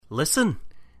Listen,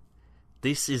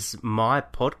 this is my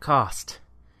podcast,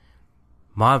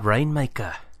 my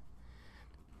rainmaker,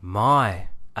 my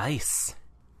ace,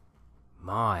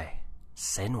 my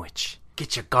sandwich.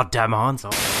 Get your goddamn hands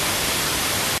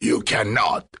off. You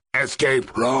cannot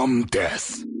escape from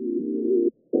death.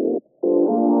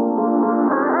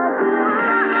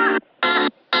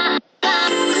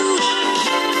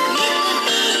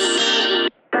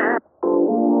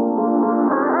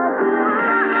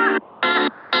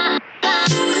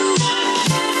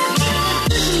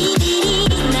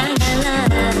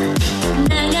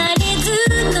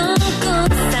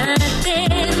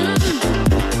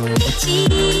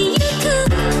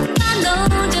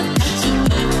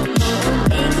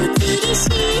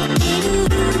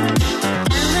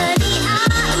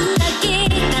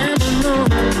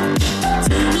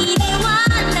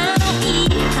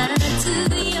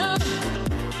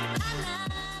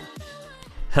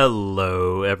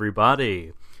 Hello,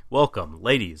 everybody. Welcome,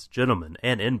 ladies, gentlemen,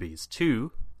 and NBs,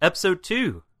 to episode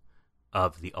 2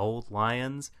 of the Old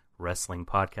Lions Wrestling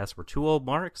Podcast, where two old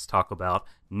marks talk about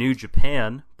New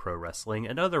Japan, pro wrestling,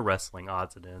 and other wrestling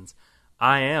odds and ends.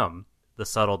 I am the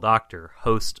Subtle Doctor,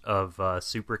 host of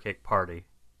Super Kick Party,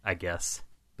 I guess,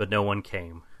 but no one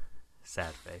came.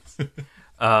 Sad face.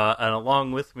 And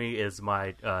along with me is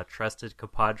my trusted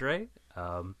compadre,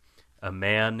 a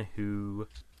man who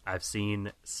I've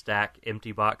seen stack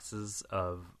empty boxes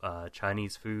of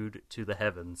Chinese food to the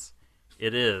heavens.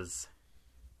 It is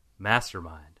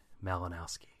Mastermind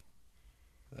Malinowski.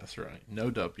 That's right.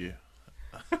 No W.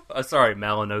 Sorry,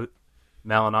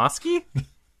 Malinowski?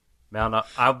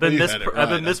 I've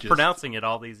been mispronouncing it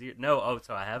all these years. No,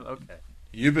 so I have? Okay.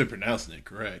 You've been pronouncing it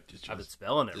correct. It's just, I've been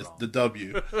spelling it wrong. The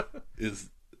W is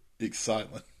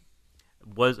silent.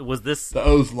 Was this the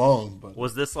O's long? But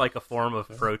was this like a form of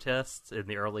protest in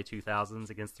the early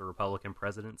 2000s against the Republican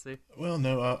presidency? Well,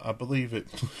 no, I believe it.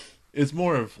 It's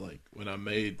more of like when I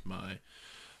made my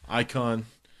icon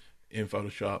in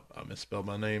Photoshop, I misspelled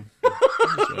my name.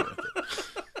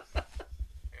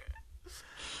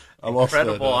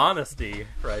 Incredible honesty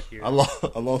right here. I lost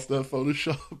that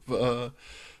Photoshop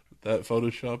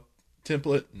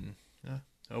template, and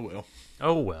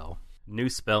oh well. New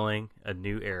spelling, a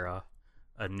new era.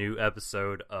 A new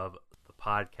episode of the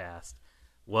podcast.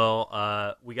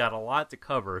 Well, we got a lot to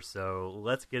cover, so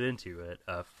let's get into it.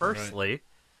 Firstly,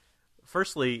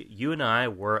 you and I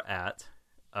were at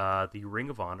the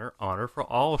Ring of Honor for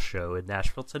All show in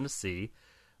Nashville, Tennessee,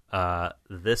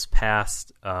 this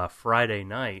past Friday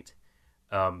night.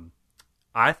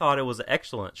 I thought it was an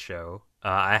excellent show.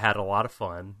 I had a lot of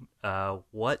fun.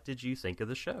 What did you think of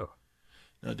the show?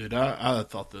 No, dude, I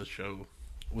thought the show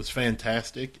was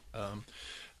fantastic.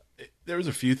 There was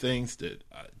a few things that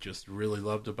I just really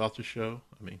loved about the show.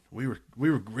 I mean, we were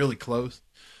really close.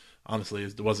 Honestly,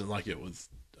 it wasn't like it was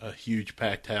a huge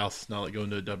packed house, not like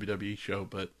going to a WWE show,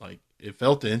 but like it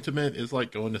felt intimate. It's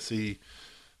like going to see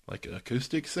like an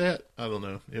acoustic set. I don't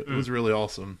know. It was really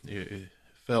awesome. It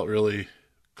felt really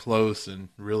close and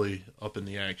really up in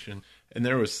the action. And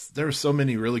there were so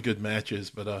many really good matches,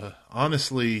 but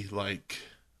honestly, like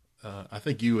I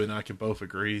think you and I can both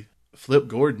agree, Flip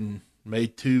Gordon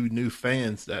made 2 new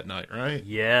fans that night, right?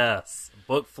 Yes.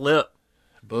 Book Flip.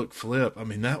 I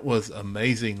mean, that was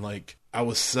amazing. Like, I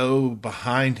was so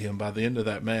behind him by the end of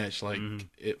that match. Like,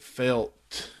 it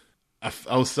felt... I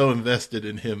was so invested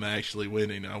in him actually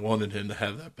winning. I wanted him to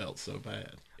have that belt so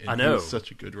bad. And I know. He was such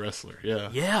a good wrestler,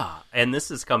 yeah. Yeah, and this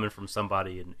is coming from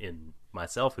somebody in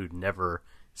myself who'd never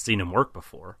seen him work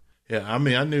before. Yeah, I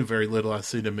mean, I knew very little. I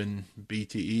seen him in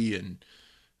BTE, and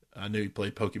I knew he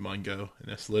played Pokemon Go, and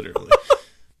that's literally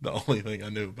the only thing I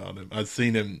knew about him. I'd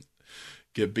seen him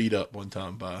get beat up one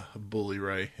time by Bully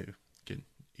Ray, who can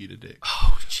eat a dick.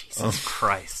 Oh, Jesus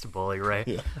Christ, Bully Ray.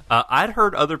 Yeah. I'd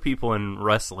heard other people in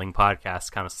wrestling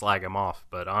podcasts kind of slag him off,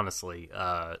 but honestly,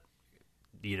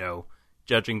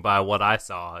 judging by what I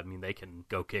saw, I mean, they can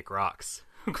go kick rocks.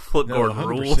 Flip Gordon 100%.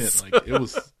 rules. Like, it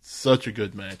was such a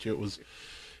good match. It was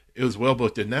well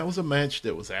booked, and that was a match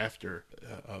that was after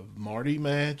a Marty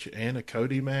match and a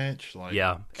Cody match. Like,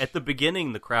 yeah, at the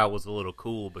beginning, the crowd was a little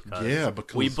cool because we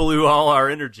because blew all our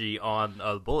energy on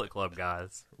the Bullet Club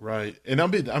guys. Right, and I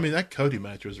mean that Cody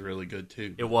match was really good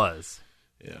too. It was.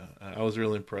 Yeah, I was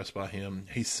really impressed by him.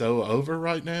 He's so over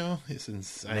right now. It's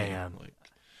insane. Man. Like,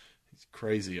 he's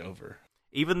crazy over.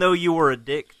 Even though you were a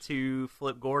dick to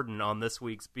Flip Gordon on this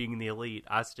week's Being the Elite,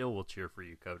 I still will cheer for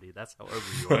you, Cody. That's how over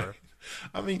you are.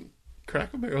 I mean,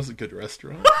 Cracker Barrel's a good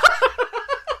restaurant.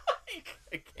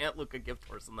 I can't look a gift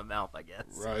horse in the mouth, I guess.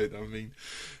 Right. I mean,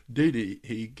 dude,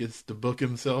 he gets to book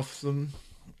himself some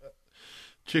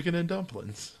chicken and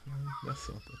dumplings. That's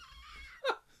something.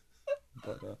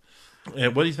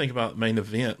 And what do you think about main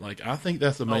event? Like, I think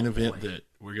that's the main event boy. that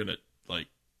we're gonna like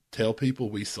tell people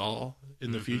we saw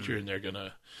in the future, and they're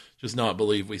gonna just not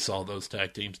believe we saw those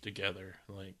tag teams together.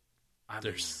 Like,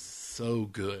 they're so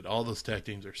good. All those tag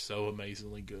teams are so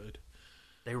amazingly good.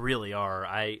 They really are.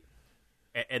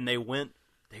 And they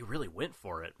really went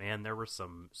for it, man. There were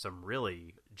some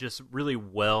really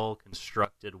well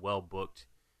constructed, well booked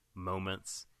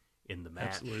moments in the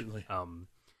match. Absolutely.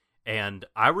 And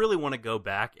I really want to go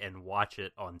back and watch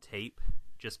it on tape,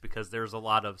 just because there's a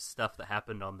lot of stuff that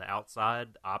happened on the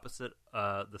outside, opposite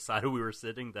the side we were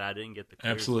sitting, that I didn't get the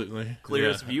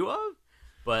clearest view of.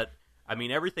 But I mean,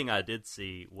 everything I did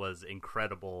see was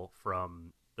incredible,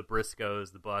 from the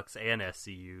Briscoes, the Bucks, and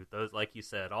SCU. Those, like you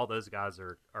said, all those guys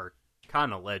are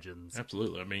kind of legends.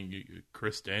 Absolutely. I mean,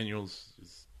 Chris Daniels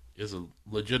is a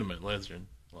legitimate legend.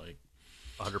 Like,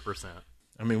 100%.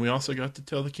 I mean, we also got to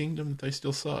tell the Kingdom that they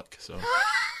still suck. So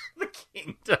The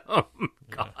Kingdom,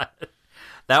 God,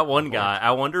 that one guy.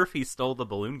 I wonder if he stole the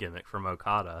balloon gimmick from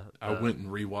Okada. I went and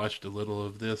rewatched a little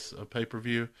of this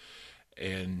pay-per-view,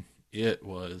 and it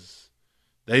was.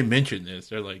 They mentioned this.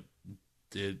 They're like,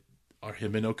 are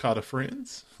him and Okada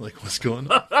friends? Like, what's going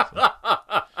on? So,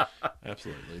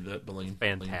 absolutely, that balloon.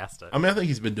 Fantastic. I mean, I think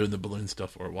he's been doing the balloon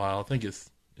stuff for a while. I think it's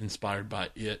inspired by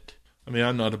it. I mean,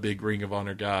 I'm not a big Ring of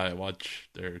Honor guy. I watch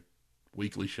their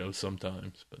weekly shows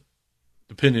sometimes, but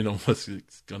depending on what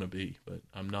it's going to be. But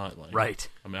I'm not like... Right.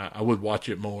 I mean, I would watch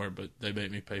it more, but they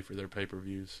make me pay for their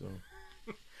pay-per-views, so...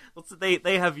 Well, so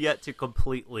they have yet to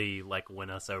completely win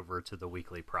us over to the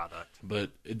weekly product.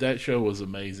 But that show was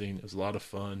amazing. It was a lot of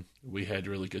fun. We had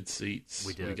really good seats.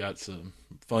 We did. We got some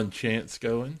fun chants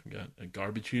going. We got a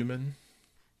Garbage Human.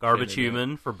 Garbage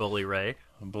Human for Bully Ray.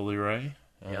 Bully Ray.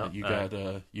 Yep. You got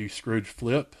you Scrooge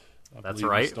Flip. That's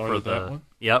right. For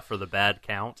the bad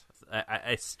count.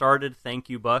 I started Thank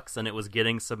You Bucks, and it was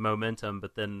getting some momentum,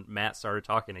 but then Matt started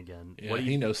talking again. Yeah,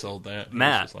 he no-sold that.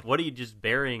 Matt, what are you just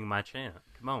burying my chant?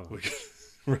 Come on.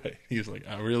 Right. He was like,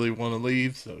 I really want to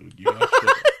leave, so you have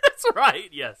to. That's right.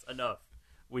 Yes, enough.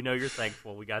 We know you're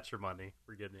thankful. We got your money.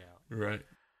 We're getting out. Right.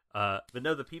 But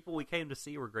no, the people we came to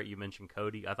see were great. You mentioned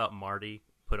Cody. I thought Marty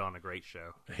put on a great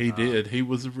show. He did. He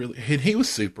was he was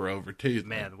super over too.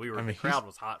 Man, the crowd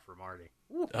was hot for Marty.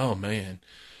 Woo. Oh man.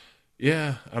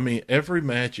 Yeah, I mean every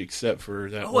match except for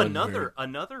that one. Another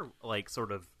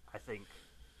sort of, I think,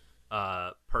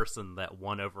 person that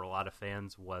won over a lot of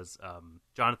fans was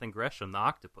Jonathan Gresham, the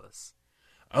Octopus.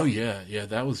 Oh yeah,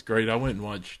 that was great. I went and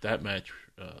watched that match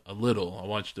a little. I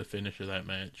watched the finish of that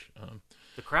match.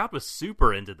 The crowd was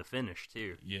super into the finish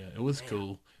too. Yeah, it was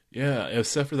cool. Yeah,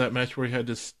 except for that match where he had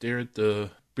to stare at the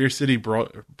Beer City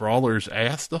Brawler's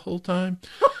ass the whole time.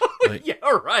 Yeah,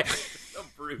 right.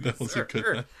 That was a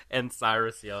good match. And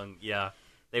Cyrus Young, yeah,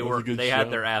 they show.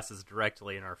 had their asses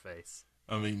directly in our face.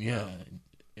 I mean, yeah,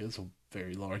 it was a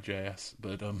very large ass,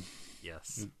 but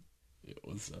yes, it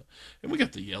was, and we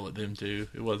got to yell at them too.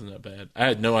 It wasn't that bad. I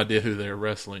had no idea who they were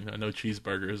wrestling. I know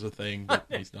Cheeseburger is a thing, but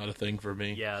he's not a thing for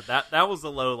me. Yeah, that was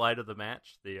the low light of the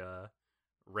match. The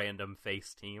random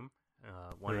face team,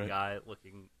 one guy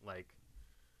looking like,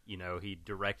 he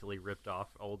directly ripped off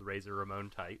old Razor Ramon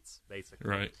tights, basically.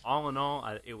 Right. All in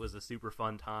all, it was a super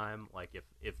fun time. Like,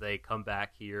 if they come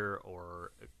back here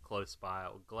or close by, I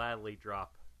will gladly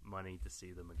drop money to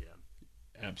see them again.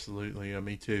 Absolutely. Yeah,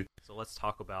 me too. So let's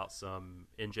talk about some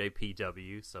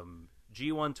NJPW, some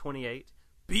G128.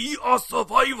 Be a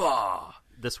survivor!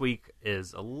 This week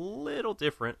is a little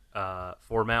different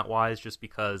format-wise, just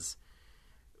because,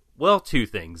 well, two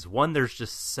things. One, there's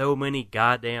just so many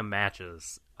goddamn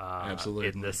matches Absolutely.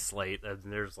 in this slate.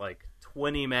 There's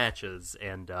 20 matches,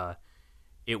 and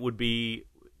it would be,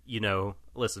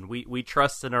 listen, we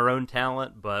trust in our own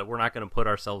talent, but we're not going to put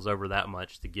ourselves over that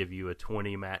much to give you a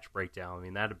 20 match breakdown. I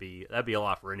mean, that'd be a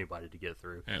lot for anybody to get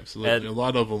through. Absolutely. And a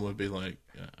lot of them would be like,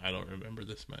 I don't remember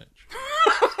this match.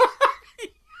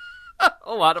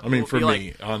 A lot of people for would be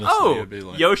me, honestly, it'd be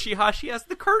like, Yoshihashi has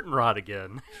the curtain rod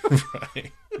again.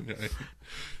 Right.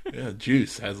 Yeah,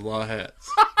 Juice has a lot of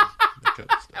hats.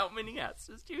 How many hats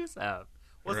does Juice have?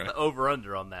 What's the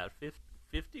over-under on that?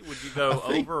 50? Would you go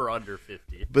over or under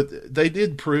 50? But they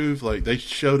did prove, they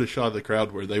showed a shot of the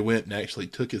crowd where they went and actually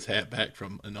took his hat back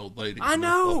from an old lady. I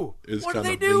know! What are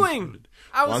they doing?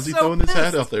 Why is he throwing his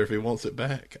hat out there if he wants it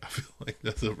back? I feel like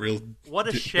that's a real... What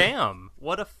a sham.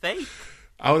 What a fake.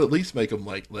 I would at least make them,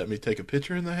 let me take a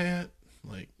picture in the hat.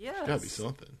 Yes. It's gotta be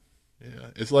something. Yeah.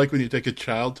 It's like when you take a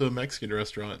child to a Mexican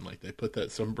restaurant and, they put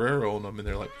that sombrero on them and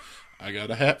they're like, I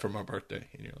got a hat for my birthday.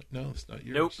 And you're like, no, it's not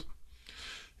yours. Nope.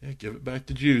 Yeah, give it back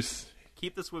to Juice.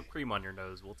 Keep this whipped cream on your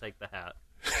nose. We'll take the hat.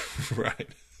 Right.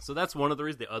 So that's one of the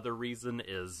reasons. The other reason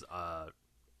is, I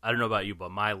don't know about you,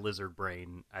 but my lizard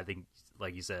brain, I think,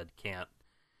 like you said, can't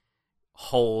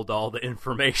hold all the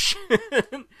information.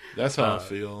 That's how I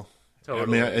feel.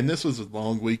 Totally. I mean, and this was a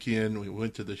long weekend. We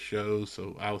went to the show,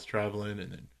 so I was traveling,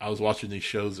 and then I was watching these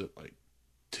shows at like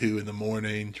 2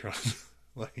 a.m, trying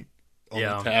like on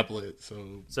the tablet.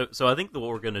 So I think that what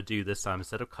we're going to do this time,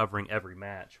 instead of covering every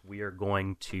match,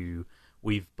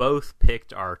 we've both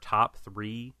picked our top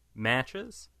 3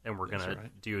 matches, and we're going to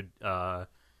do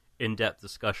in-depth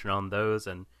discussion on those,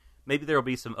 and maybe there will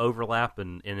be some overlap,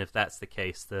 and if that's the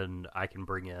case, then I can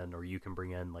bring in, or you can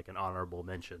bring in, like an honorable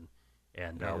mention,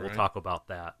 and we'll talk about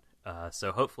that.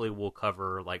 So hopefully we'll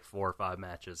cover like 4 or 5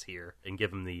 matches here and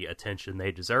give them the attention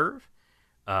they deserve.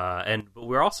 But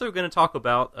we're also going to talk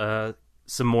about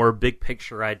some more big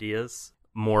picture ideas,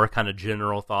 more kind of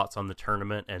general thoughts on the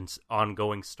tournament and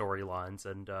ongoing storylines.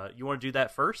 And you want to do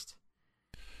that first?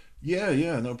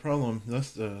 Yeah, no problem.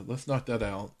 Let's knock that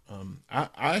out. I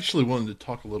actually wanted to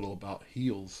talk a little about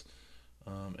heels,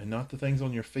 and not the things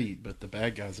on your feet, but the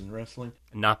bad guys in wrestling.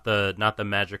 Not the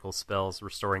magical spells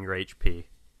restoring your HP.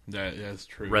 That's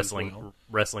true. Wrestling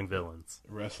villains.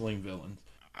 Wrestling villains.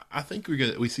 I think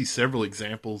we see several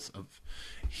examples of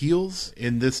heels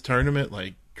in this tournament,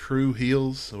 like true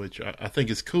heels, which I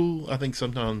think is cool. I think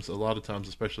sometimes, a lot of times,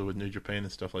 especially with New Japan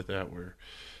and stuff like that, where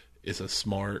it's a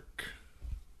smart,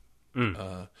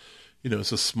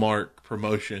 it's a smart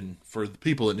promotion for the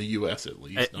people in the U.S. at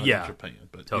least, not in Japan.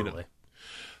 But totally.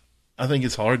 I think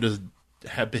it's hard to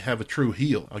have a true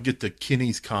heel. I'll get to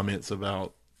Kenny's comments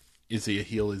about, is he a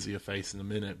heel, is he a face in a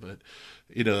minute, but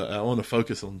I want to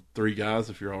focus on 3 guys,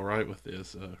 if you're all right with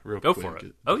this, real Go quick. for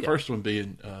it. The first one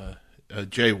being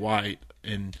Jay White,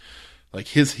 and like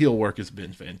his heel work has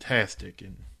been fantastic,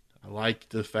 and I like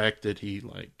the fact that he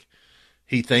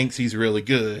thinks he's really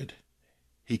good.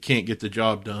 He can't get the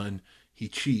job done. He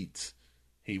cheats.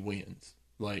 He wins.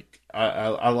 Like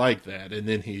I like that, and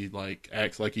then he like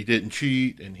acts like he didn't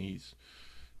cheat, and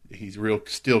he's real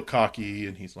still cocky,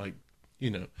 and he's like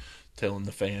telling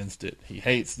the fans that he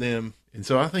hates them. And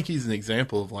so I think he's an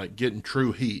example of like getting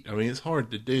true heat. I mean, it's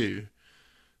hard to do,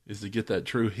 is to get that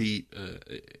true heat,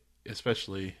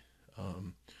 especially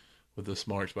with the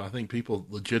smarts. But I think people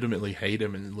legitimately hate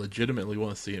him and legitimately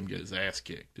want to see him get his ass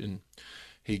kicked. And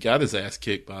he got his ass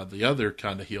kicked by the other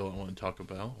kind of heel I want to talk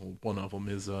about. One of them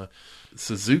is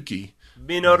Suzuki.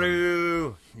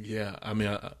 Minoru! Yeah, I mean,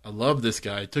 I love this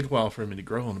guy. It took a while for him to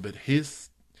grow on him, but his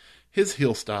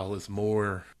heel style is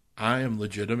more, I am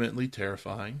legitimately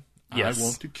terrifying. Yes. I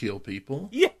want to kill people.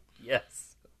 Yeah.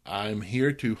 Yes. I'm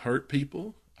here to hurt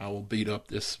people. I will beat up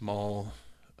this small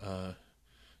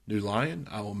new lion.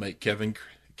 I will make Kevin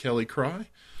Kelly cry.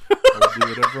 I will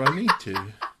do whatever I need to,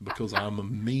 because I'm a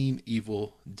mean,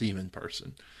 evil demon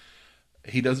person.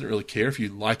 He doesn't really care if you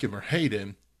like him or hate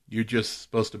him. You're just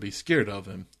supposed to be scared of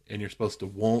him, and you're supposed to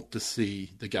want to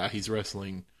see the guy he's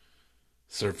wrestling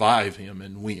survive him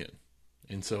and win.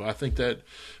 And so I think that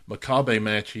Makabe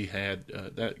match he had,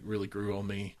 that really grew on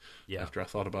me after I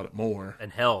thought about it more.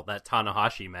 And hell, that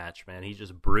Tanahashi match, man, he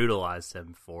just brutalized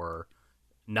him for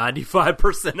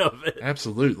 95% of it.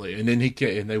 Absolutely. And then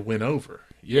they went over.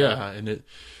 Yeah. And it,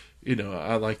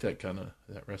 I like that kind of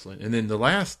that wrestling. And then the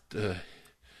last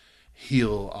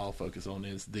heel I'll focus on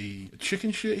is the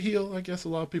chicken shit heel, I guess a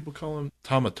lot of people call him,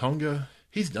 Tama Tonga.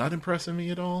 He's not impressing me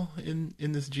at all in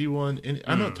this G1. And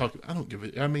I don't give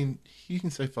it. I mean, you can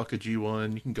say fuck a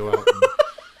G1. You can go out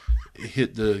and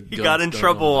hit the. He got in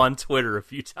trouble on Twitter a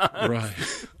few times.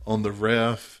 Right. On the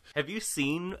ref. Have you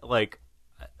seen, like,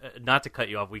 not to cut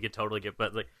you off, we could totally get,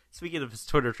 but like, speaking of his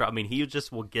Twitter trial, I mean, he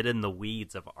just will get in the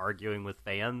weeds of arguing with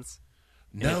fans.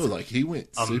 No, like, he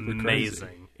went super crazy.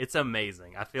 It's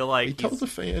amazing. I feel like he told the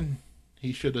fan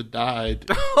he should have died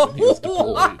when he was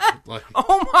deployed. Like,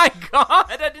 oh my god,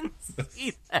 I didn't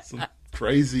see that. Some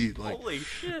crazy, like, holy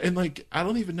shit. And like, I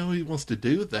don't even know what he wants to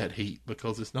do with that heat,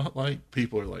 because it's not like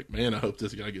people are like, man, I hope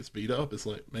this guy gets beat up. It's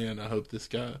like, man, I hope this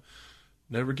guy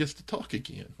never gets to talk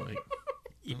again. Like,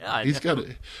 yeah, he's got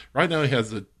it right now. He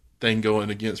has a thing going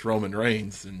against Roman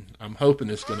Reigns, and I'm hoping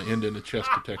it's going to end in a chest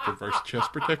protector versus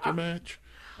chest protector match.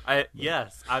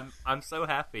 Yes, I'm so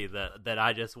happy that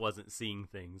I just wasn't seeing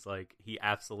things. Like, he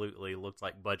absolutely looked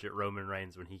like budget Roman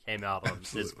Reigns when he came out on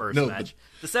his first match.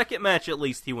 The second match, at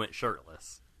least, he went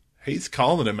shirtless. He's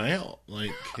calling him out.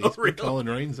 Like, he's been calling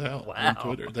Reigns out on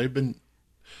Twitter. They've been,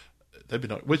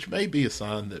 which may be a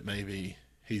sign that maybe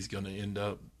he's going to end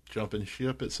up jumping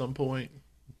ship at some point.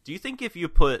 Do you think if you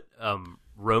put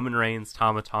Roman Reigns,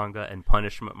 Tama Tonga, and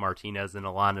Punishment Martinez in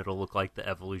a line, it'll look like the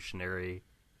evolutionary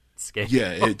scale?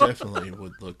 Yeah, it definitely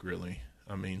would look really.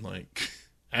 I mean, like,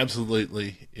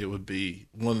 Absolutely, it would be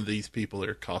one of these people that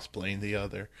are cosplaying the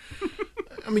other.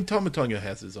 I mean, Tama Tonga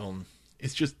has his own.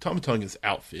 It's just Tama Tonga's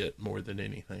outfit more than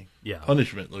anything. Yeah.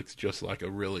 Punishment looks just like a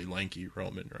really lanky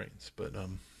Roman Reigns, but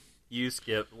You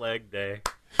skip leg day.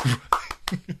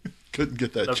 couldn't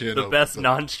get that chin The over. best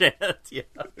non-chant, yeah.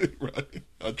 Right.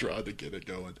 I tried to get it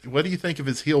going. What do you think of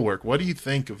his heel work? What do you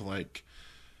think of, like,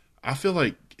 I feel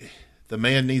like the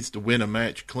man needs to win a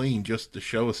match clean just to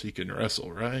show us he can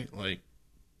wrestle, right? Like,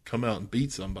 come out and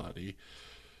beat somebody.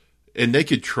 And they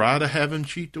could try to have him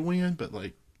cheat to win, but,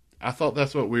 like, I thought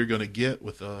that's what we were going to get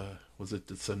with, was it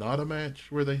the Sonata match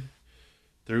where they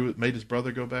made his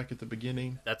brother go back at the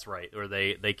beginning? That's right. Or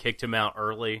they kicked him out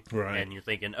early. Right. And you're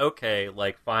thinking, okay,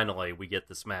 like, finally we get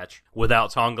this match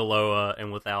without Tongaloa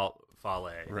and without Fale.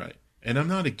 Right. And I'm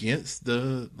not against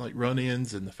the, like,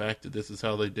 run-ins and the fact that this is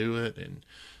how they do it. And,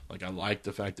 like, I like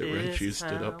the fact that Red Shoe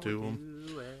stood up to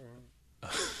him.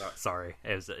 Sorry.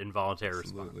 It was an involuntary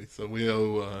Absolutely. response. So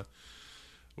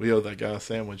we owe that guy a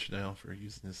sandwich now for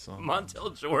using his song.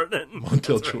 Montel Jordan. Montel That's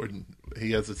right. Jordan.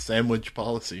 He has a sandwich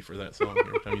policy for that song.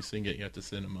 Every time you sing it, you have to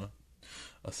send him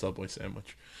a Subway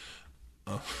sandwich.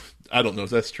 I don't know if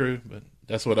that's true, but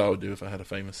that's what I would do if I had a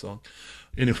famous song.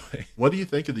 Anyway, what do you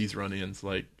think of these run-ins?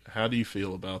 Like, how do you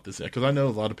feel about this? Because I know a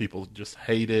lot of people just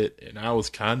hate it, and I was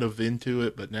kind of into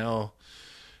it, but now,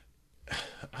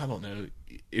 I don't know.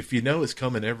 If you know it's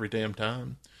coming every damn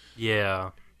time,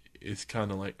 Yeah. it's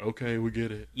kind of like, okay, we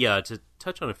get it. Yeah, to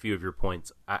touch on a few of your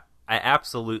points, I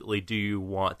absolutely do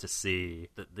want to see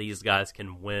that these guys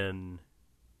can win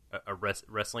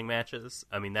wrestling matches.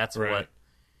 I mean, that's Right.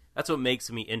 what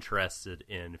makes me interested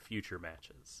in future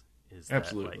matches. Is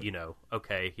Absolutely. that, like, you know,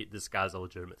 okay, this guy's a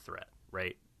legitimate threat,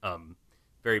 right?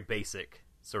 Very basic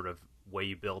sort of way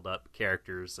you build up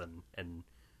characters and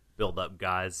build up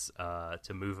guys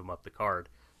to move them up the card.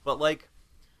 But, like,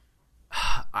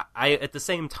 I at the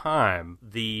same time,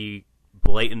 the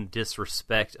blatant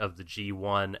disrespect of the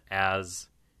G1 as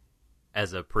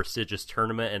a prestigious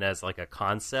tournament and as, like, a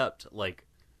concept, like,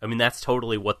 I mean, that's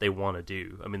totally what they want to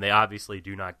do. I mean, they obviously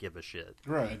do not give a shit.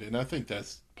 Right, and I think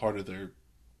that's part of their.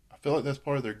 I feel like that's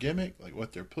part of their gimmick, like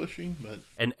what they're pushing. But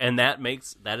And that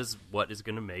is what is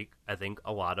going to make, I think,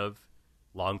 a lot of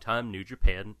longtime New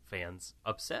Japan fans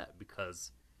upset,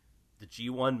 because the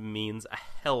G1 means a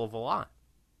hell of a lot.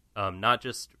 Not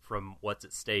just from what's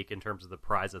at stake in terms of the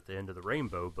prize at the end of the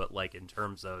rainbow, but, like, in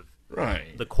terms of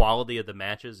right, the quality of the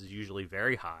matches is usually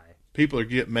very high. people are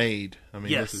get made. I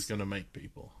mean, Yes. this is going to make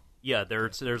people. Yeah,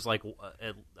 there's like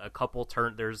a couple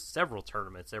there's several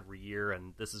tournaments every year,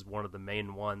 and this is one of the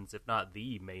main ones, if not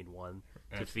the main one, to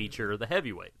Absolutely. feature the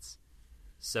heavyweights.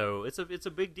 So it's a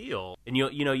big deal, and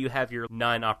you have your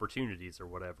 9 opportunities or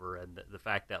whatever, and the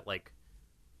fact that, like,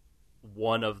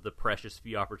 one of the precious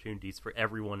few opportunities for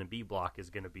everyone in B block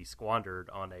is going to be squandered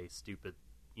on a stupid,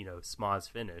 schmoz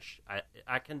finish.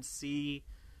 I can see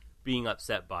being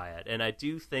upset by it, and I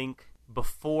do think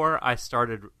before I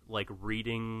started, like,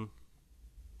 reading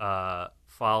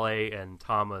Fale and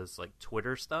Tama's, like,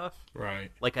 Twitter stuff,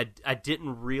 Right. like, I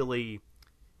didn't really,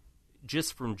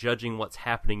 just from judging what's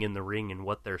happening in the ring and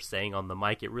what they're saying on the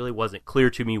mic, it really wasn't clear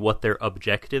to me what their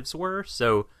objectives were.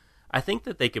 So I think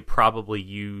that they could probably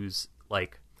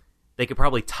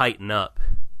tighten up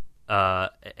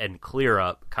and clear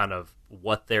up kind of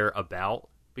what they're about.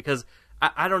 Because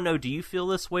I don't know, do you feel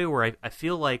this way, where I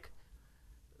feel like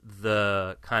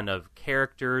the kind of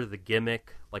character, the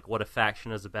gimmick, like what a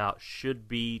faction is about, should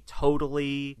be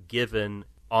totally given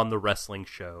on the wrestling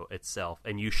show itself,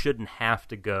 and you shouldn't have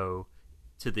to go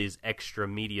to these extra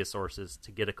media sources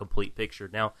to get a complete picture.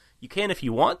 Now, you can if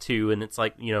you want to, and it's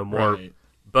like, more Right.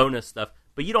 bonus stuff,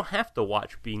 but you don't have to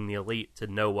watch Being the Elite to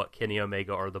know what Kenny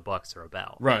Omega or the Bucks are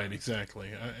about. Right,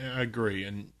 exactly. I agree.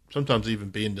 And sometimes even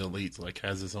Being the Elite's, like,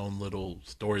 has his own little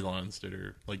storylines that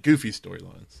are, like, goofy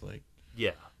storylines. Like,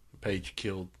 Yeah. Paige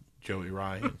killed Joey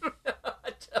Ryan.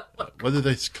 What do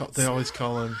they always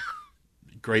call him?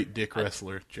 Great dick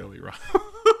wrestler, Joey Ryan.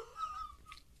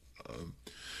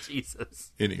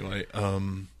 Jesus. Anyway,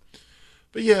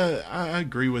 but yeah, I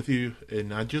agree with you,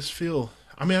 and I just feel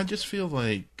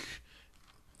like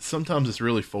sometimes it's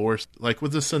really forced. Like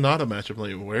with the Sonata match, I'm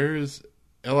like, where is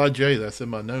LIJ? That's in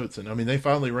my notes, and I mean, they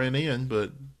finally ran in,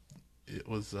 but it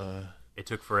was It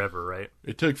took forever, right?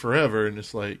 it took forever, and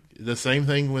it's like the same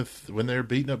thing with when they're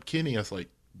beating up Kenny. I was like,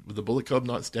 with the Bullet Club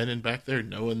not standing back there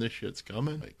knowing this shit's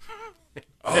coming. Like,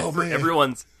 oh man,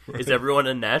 Is everyone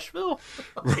in Nashville?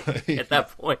 right At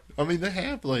that point, I mean, they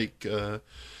have like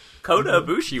Kota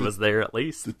Ibushi was there at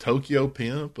least. the Tokyo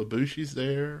Pimp, Ibushi's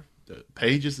there,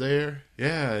 Paige is there,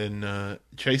 yeah, and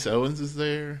Chase Owens is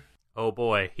there. Oh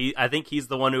boy, I think he's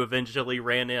the one who eventually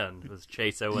ran in. Was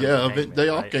Chase Owens? Yeah, and Hangman, they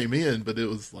all right? came in, but it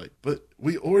was like, but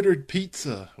we ordered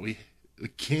pizza. We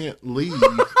can't leave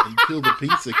until the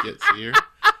pizza gets here.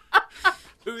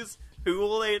 Who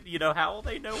will they? How will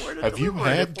they know where to? Have you deliver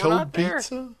it had if we're cold not there?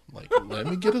 pizza? Like, let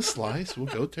me get a slice. We'll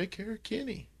go take care of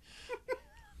Kenny.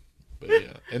 But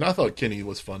yeah, and I thought Kenny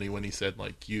was funny when he said,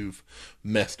 like, you've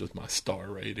messed with my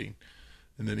star rating.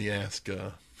 And then he asked, he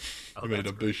made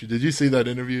Ibushi. Did you see that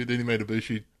interview? Then he made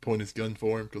Ibushi point his gun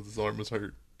for him because his arm was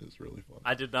hurt. It was really funny.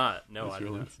 I did not. No, I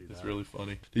did not see that. It's really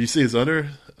funny. Did you see his other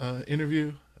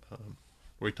interview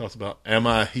where he talks about, am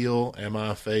I a heel? Am I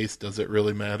a face? Does it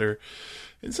really matter?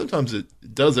 And sometimes it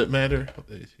doesn't matter.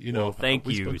 Well, thank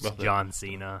you, John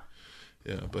Cena.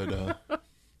 Yeah, but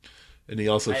and he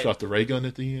also shot the ray gun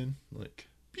at the end. Like,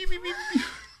 pew, pew, pew, pew.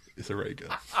 It's a ray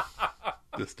gun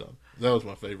this time. That was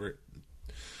my favorite.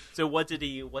 So what did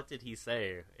he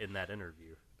say in that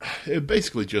interview?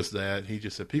 Basically just that. He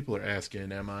just said, people are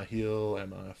asking, am I a heel?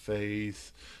 Am I a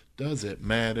face? Does it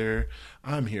matter?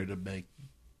 I'm here to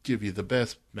give you the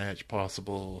best match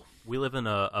possible. We live in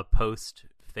a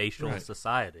post-facial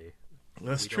society.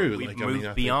 That's true. We've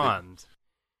moved beyond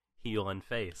heel and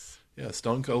face. Yeah,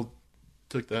 Stone Cold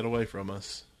took that away from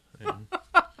us. And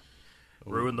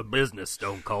ruined the business,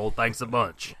 Stone Cold. Thanks a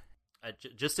bunch.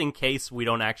 Just in case we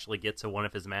don't actually get to one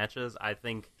of his matches, I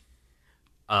think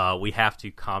we have to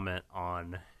comment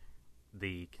on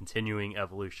the continuing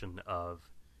evolution of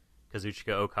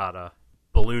Kazuchika Okada,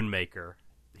 Balloon Maker.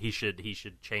 He should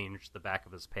change the back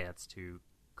of his pants to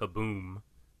Kaboom.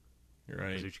 You're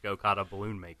right. Kazuchika Okada,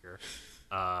 Balloon Maker.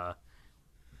 I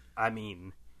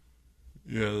mean,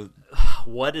 yeah.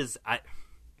 What is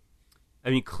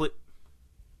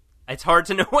it's hard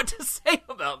to know what to say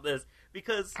about this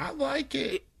because I like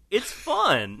it. It's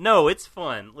fun. No, it's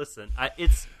fun. Listen,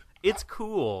 it's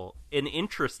cool and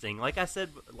interesting. Like I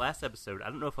said last episode, I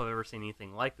don't know if I've ever seen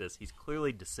anything like this. He's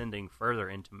clearly descending further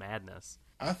into madness.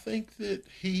 I think that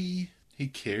he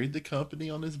carried the company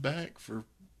on his back for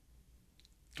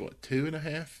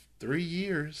 2.5, 3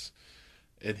 years,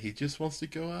 and he just wants to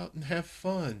go out and have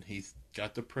fun. He's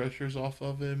got the pressures off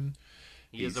of him.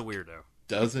 He is a weirdo.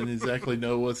 Doesn't exactly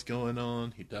know what's going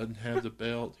on. He doesn't have the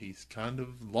belt. He's kind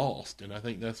of lost, and I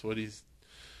think that's where he's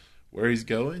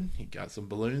going. He got some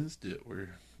balloons that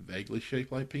were vaguely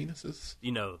shaped like penises.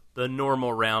 The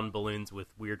normal round balloons with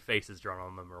weird faces drawn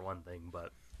on them are one thing,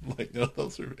 but like no,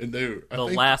 those are and they were, the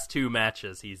last 2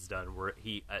 matches he's done were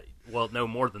no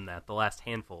more than that. The last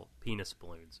handful penis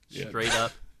balloons, straight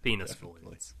up penis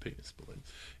balloons. Penis balloons.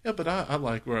 Yeah, but I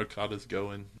like where Okada's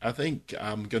going. I think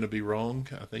I'm going to be wrong.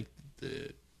 I think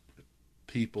that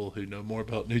people who know more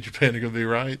about New Japan are going to be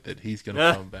right, that he's going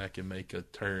to come back and make a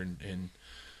turn and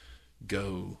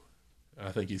go.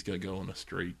 I think he's going to go on a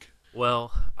streak.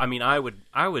 Well, I mean, I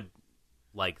would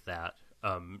like that,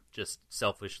 just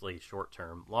selfishly short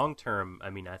term. Long term,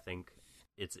 I mean, I think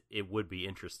it would be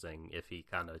interesting if he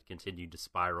kind of continued to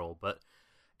spiral, but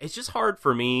it's just hard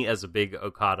for me as a big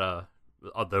Okada,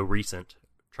 although recent,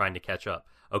 trying to catch up,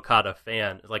 Okada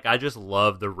fan. Like, I just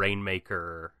love the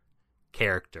Rainmaker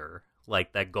character,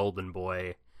 like that golden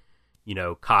boy,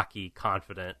 cocky,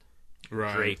 confident,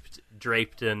 right,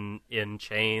 draped in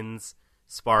chains,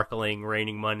 sparkling,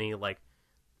 raining money. Like,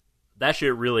 that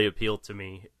shit really appealed to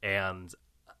me, and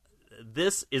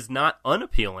this is not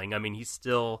unappealing. I mean, it's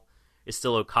still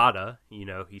Okada,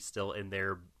 he's still in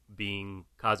there being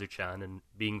Kazuchan and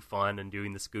being fun and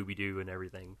doing the Scooby-Doo and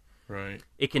everything. Right.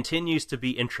 It continues to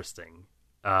be interesting,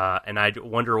 and I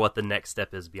wonder what the next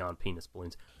step is beyond penis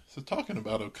balloons. So talking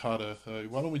about Okada,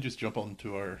 why don't we just jump on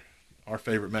to our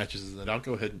favorite matches, and then I'll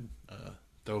go ahead and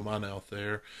throw mine out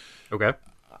there. Okay.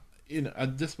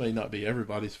 This may not be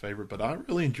everybody's favorite, but I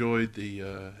really enjoyed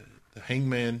the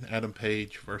Hangman Adam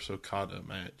Page versus Okada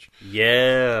match.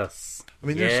 Yes. I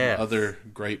mean, there's some other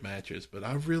great matches, but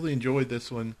I really enjoyed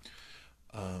this one.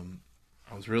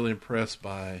 I was really impressed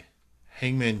by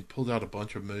Hangman pulled out a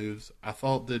bunch of moves. I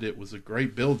thought that it was a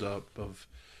great build-up of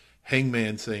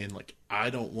Hangman saying, like, I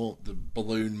don't want the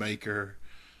Balloon Maker.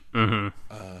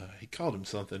 Mm-hmm. He called him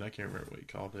something. I can't remember what he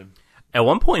called him. At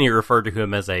one point, he referred to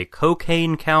him as a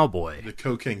cocaine cowboy. The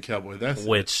cocaine cowboy. Is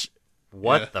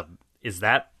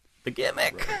that the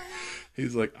gimmick? Right.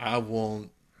 He's like, I want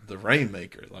the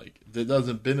Rainmaker. Like, that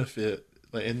doesn't benefit.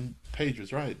 And Page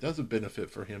was right. It doesn't benefit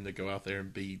for him to go out there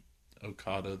and beat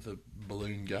Okada, the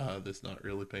balloon guy that's not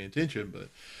really paying attention, but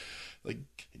like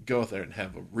go out there and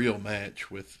have a real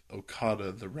match with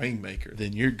Okada, the Rainmaker.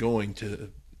 Then you're going to,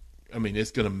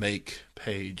 it's going to make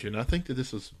Page. And I think that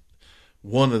this was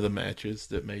one of the matches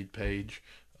that made Page.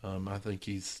 I think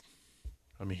he's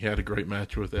I mean, he had a great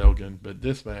match with Elgin, but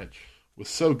this match was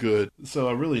so good. So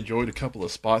I really enjoyed a couple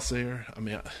of spots there. I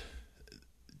mean,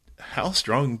 how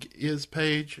strong is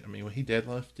Page? I mean, when he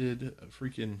deadlifted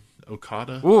freaking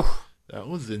Okada, Oof. that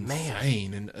was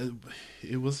insane. Man. And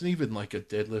it wasn't even like a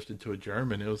deadlift into a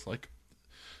German. It was like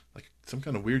some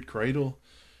kind of weird cradle.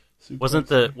 Was it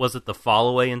the fall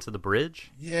away into the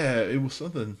bridge? Yeah, it was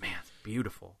something. Man, it's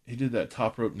beautiful. He did that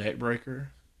top rope neck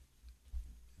breaker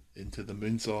into the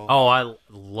moonsault. Oh,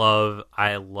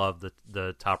 I love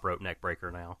the top rope neck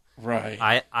breaker now. Right.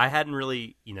 I hadn't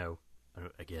really,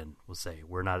 again, we'll say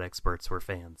we're not experts, we're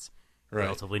fans. Right.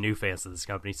 Relatively new fans of this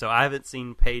company. So I haven't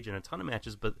seen Page in a ton of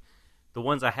matches, but the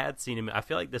ones I had seen him, I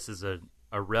feel like this is a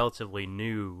relatively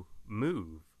new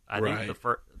move. I think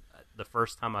the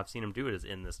first time I've seen him do it is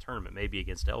in this tournament, maybe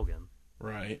against Elgin.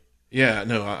 Right. Yeah,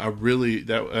 no,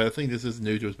 I think this is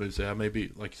new to his moveset. I may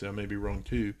be, like you said, I may be wrong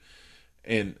too.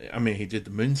 And I mean, he did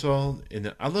the moonsault,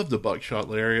 and I love the buckshot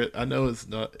lariat. I know it's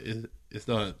not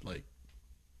like,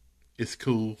 it's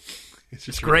cool. It's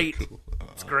just great. Really cool.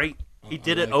 It's great. He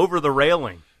did it over the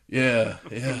railing. Yeah,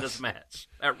 in this match.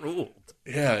 That ruled.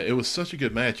 Yeah, it was such a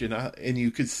good match, and you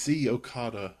could see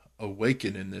Okada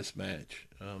awaken in this match.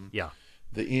 Yeah.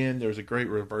 The end, there's a great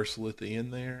reversal at the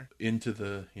end there into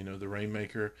the the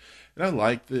Rainmaker, and I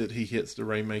like that he hits the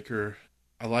Rainmaker.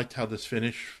 I liked how this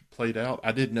finish played out.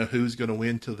 I didn't know who was going to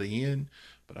win till the end,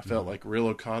 but I felt like real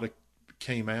Okada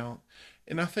came out,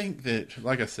 and I think that,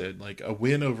 like I said, like a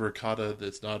win over Okada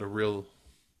that's not a real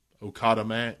Okada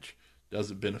match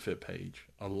doesn't benefit Page.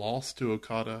 A loss to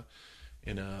Okada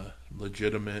in a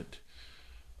legitimate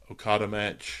Okada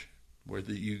match where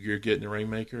you're getting the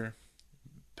Rainmaker,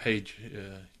 Page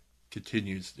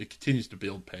continues to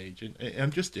build Page, and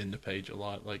I'm just into Page a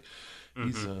lot. Like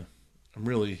he's, I'm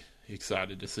really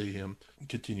excited to see him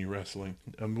continue wrestling.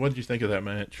 What did you think of that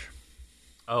match?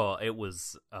 Oh, it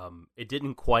was. It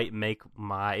didn't quite make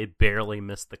it barely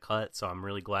missed the cut. So I'm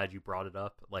really glad you brought it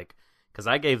up. Like, because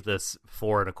I gave this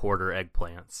 4 1/4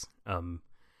 eggplants.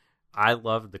 I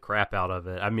loved the crap out of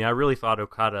it. I mean, I really thought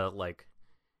Okada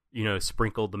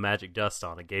sprinkled the magic dust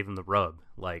on it, gave him the rub.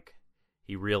 Like,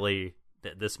 he really,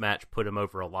 this match put him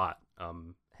over a lot.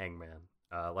 Hangman,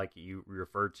 like you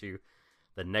referred to,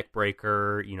 the neck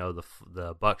breaker,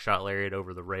 the buckshot lariat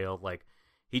over the rail. Like,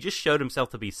 he just showed himself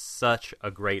to be such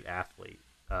a great athlete.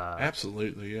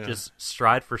 Absolutely, yeah. Just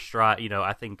stride for stride.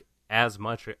 I think as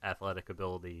much athletic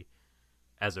ability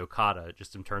as Okada,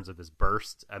 just in terms of his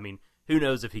burst. I mean, who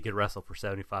knows if he could wrestle for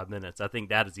 75 minutes? I think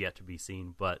that is yet to be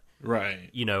seen. But, right,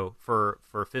 for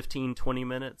 15, 20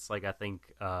 minutes, like, I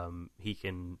think he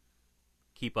can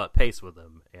keep up pace with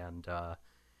him.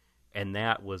 And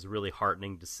that was really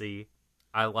heartening to see.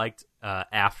 I liked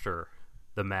after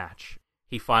the match,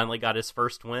 he finally got his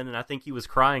first win, and I think he was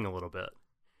crying a little bit.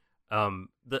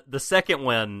 The second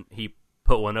win, he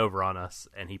put one over on us,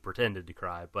 and he pretended to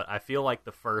cry. But I feel like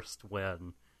the first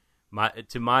win,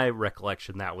 to my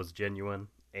recollection, that was genuine.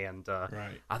 And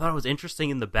right. I thought it was interesting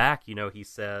in the back. He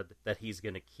said that he's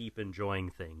going to keep enjoying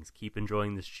things, keep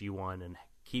enjoying this G1, and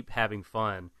keep having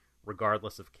fun,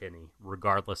 regardless of Kenny,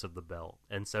 regardless of the belt.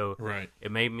 And so right.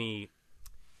 It made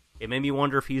me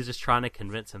wonder if he's just trying to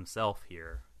convince himself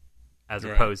here, as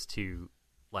right. opposed to,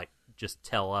 like, just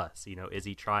tell us. Is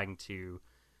he trying to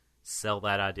sell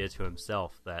that idea to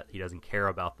himself that he doesn't care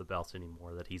about the belt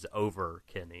anymore, that he's over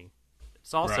Kenny?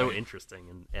 It's also right.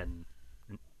 interesting and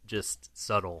just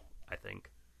subtle, I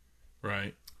think.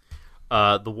 Right.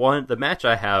 The match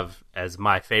I have as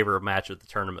my favorite match of the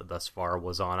tournament thus far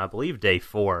was on, I believe, day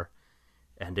 4,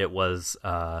 and it was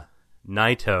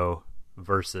Naito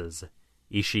versus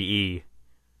Ishii,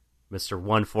 Mr.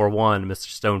 141, Mr.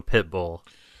 Stone Pitbull.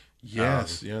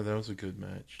 Yes, that was a good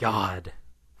match. God,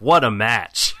 what a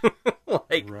match!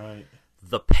 Like, right.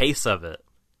 The pace of it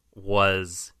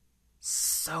was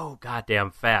so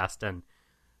goddamn fast, and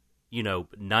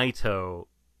Naito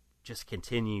just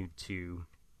continued to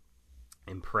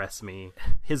impress me.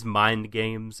 His mind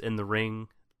games in the ring,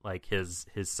 like his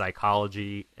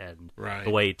psychology and right.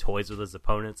 the way he toys with his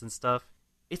opponents and stuff.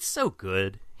 It's so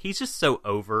good. He's just so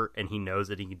over, and he knows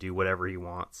that he can do whatever he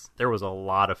wants. There was a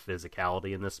lot of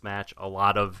physicality in this match, a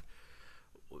lot of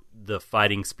the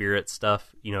fighting spirit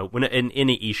stuff. When in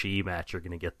any Ishii match, you're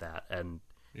going to get that, and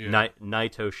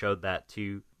Naito showed that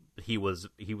too. He was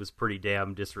pretty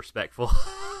damn disrespectful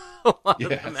a lot of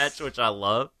the match, which I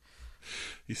love.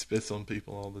 He spits on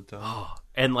people all the time. Oh,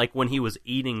 and like when he was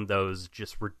eating those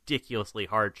just ridiculously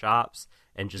hard chops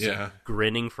and just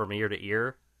grinning from ear to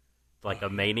ear like a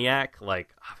maniac, like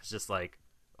I was just like,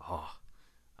 oh,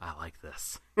 I like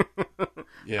this.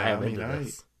 Yeah, I am into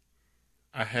this.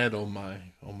 I had on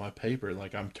my paper,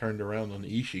 like I'm turned around on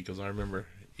Ishii because I remember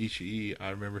Ishii. I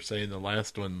remember saying the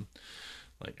last one,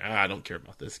 like I don't care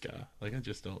about this guy. Like I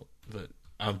just don't. But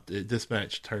this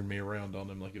match turned me around on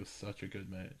him. Like it was such a good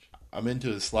match. I'm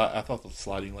into the slide. I thought the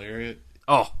sliding lariat.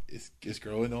 Oh, is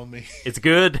growing on me. It's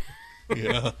good.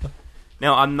 Yeah.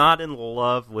 Now I'm not in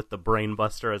love with the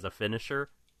brainbuster as a finisher,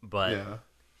 but Yeah.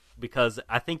 because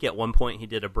I think at one point he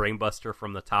did a brainbuster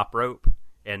from the top rope,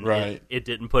 and Right. it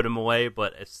didn't put him away,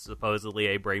 but it's supposedly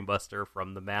a brainbuster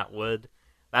from the mat wood.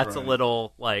 That's Right. a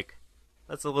little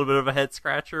that's a little bit of a head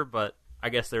scratcher, but I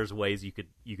guess there's ways you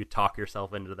could talk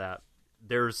yourself into that.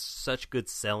 There's such good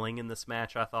selling in this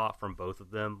match, I thought, from both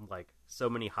of them. Like, so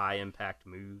many high-impact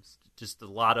moves. Just a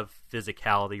lot of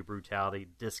physicality, brutality,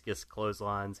 discus,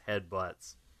 clotheslines,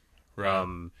 headbutts.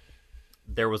 Right.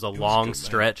 There was a was a long good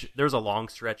stretch. match. There was a long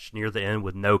stretch near the end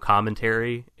with no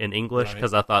commentary in English Right.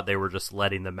 because I thought they were just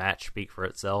letting the match speak for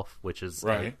itself, which is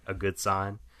Right. a good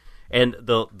sign. And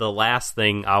the last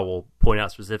thing I will point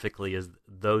out specifically is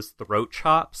those throat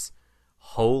chops.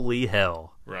 Holy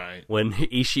hell. Right. When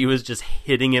Ishii was just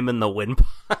hitting him in the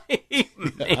windpipe, I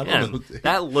don't man, know.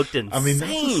 that looked insane. I mean,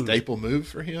 that's a staple move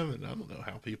for him, and I don't know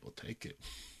how people take it.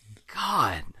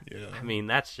 God. Yeah. I mean,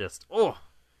 that's just, Yeah.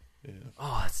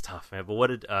 that's tough, man. But what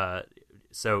did,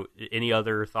 so any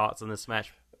other thoughts on this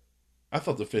match? I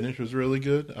thought the finish was really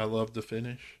good. I loved the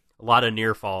finish. A lot of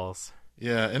near falls.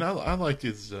 Yeah, and I liked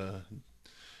his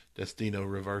Destino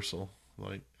reversal.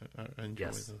 Like, I enjoy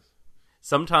Yes. those.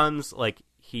 Sometimes, like,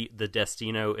 the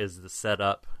Destino is the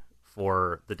setup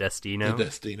for the Destino. The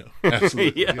Destino.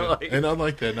 Absolutely. Yeah, yeah. like- And I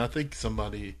like that. And I think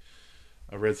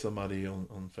I read somebody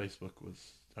on Facebook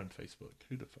on Facebook.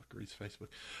 Who the fuck reads Facebook?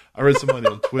 I read somebody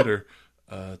on Twitter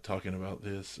talking about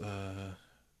this.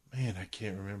 Man, I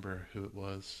can't remember who it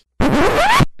was.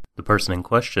 The person in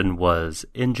question was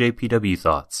NJPW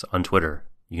Thoughts on Twitter.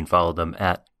 You can follow them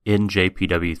at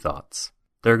NJPW Thoughts.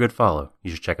 They're a good follow.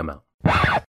 You should check them out.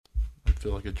 I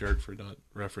feel like a jerk for not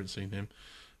referencing him.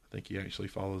 I think he actually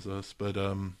follows us. But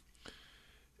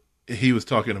he was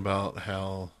talking about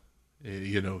how,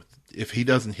 if he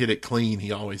doesn't hit it clean,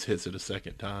 he always hits it a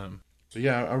second time. But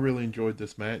yeah, I really enjoyed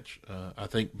this match. I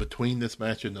think between this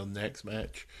match and the next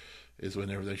match is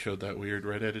whenever they showed that weird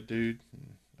redheaded dude.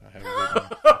 I have written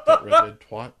that redhead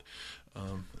twat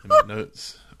in my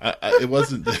notes. It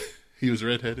wasn't that he was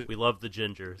redheaded. We love the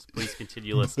gingers. Please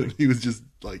continue listening. He was just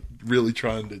like really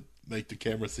trying to make the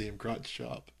camera see him crotch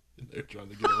chop, and they're trying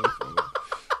to get away from him.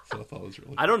 So I thought it was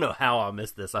really. I don't know how I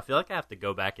missed this. I feel like I have to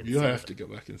go back and see You'll have it. to go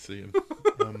back and see him.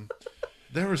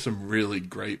 There were some really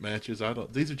great matches.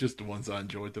 These are just the ones I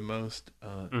enjoyed the most.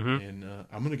 And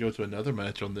I'm going to go to another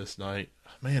match on this night.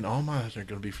 Man, all mine are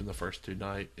going to be from the first two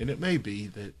nights, and it may be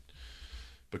that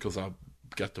because I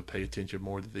got to pay attention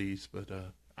more to these. But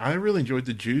I really enjoyed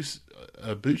the Juice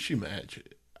Bushi match.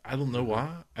 I don't know why.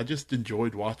 I just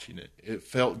enjoyed watching it. It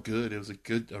felt good. It was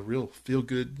a real feel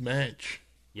good match.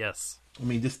 Yes. I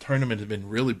mean, this tournament has been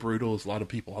really brutal. There's a lot of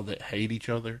people that hate each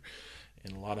other,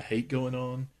 and a lot of hate going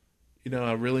on.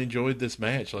 I really enjoyed this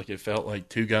match. Like, it felt like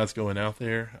two guys going out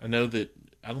there. I know that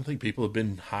I don't think people have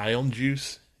been high on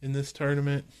Juice in this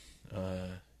tournament.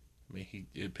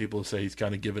 People say he's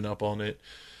kind of given up on it.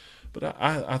 But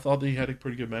I thought that he had a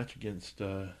pretty good match against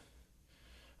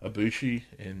Ibushi.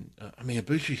 And,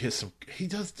 Ibushi he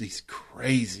does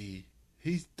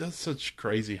he does such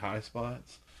crazy high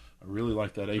spots. I really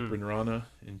like that apron Rana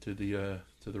into the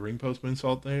ring post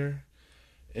moonsault there.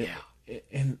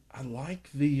 And I like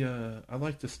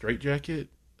the straitjacket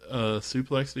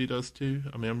suplex that he does too.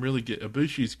 I mean, I'm really getting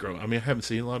Ibushi's growing. I mean, I haven't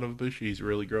seen a lot of Ibushi. He's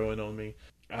really growing on me.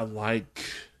 I like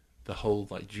the whole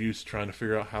Juice trying to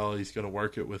figure out how he's going to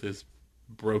work it with his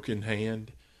broken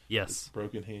hand. Yes. His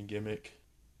broken hand gimmick.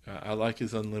 I like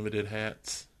his unlimited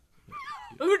hats.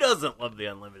 Who doesn't love the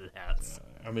unlimited hats?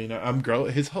 I'm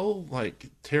growing. His whole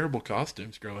terrible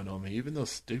costume's growing on me. Even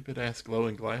those stupid ass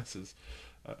glowing glasses.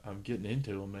 I'm getting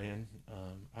into them, man.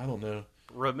 I don't know.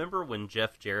 Remember when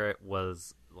Jeff Jarrett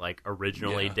was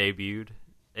originally debuted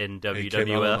in WWF? He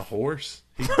came out on a horse.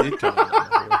 He did come out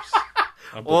on a horse.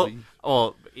 I believe.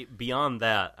 Well, beyond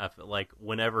that, I feel like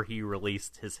whenever he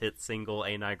released his hit single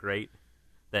 "Ain't I Great,"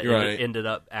 that ended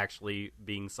up actually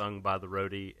being sung by the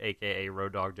roadie, aka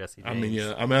Road Dogg Jesse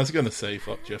James. I was gonna say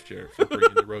fuck Jeff Jarrett for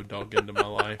bringing the Road Dogg into my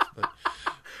life, but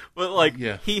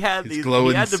he had his he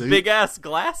glowing had the suit. big ass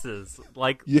glasses,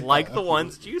 like the absolutely.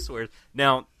 ones Juice wears.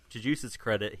 Now, to Juice's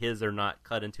credit, his are not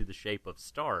cut into the shape of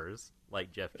stars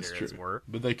like Jeff Jarrett's were,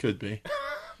 but they could be.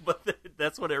 but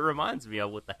that's what it reminds me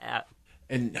of with the hat.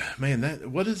 And man,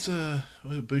 what is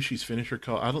Ibushi's finisher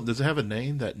called? I don't. Does it have a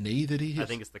name? That knee that he hits? I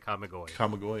think it's the Kamigoye.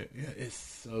 Kamigoye. Yeah, it's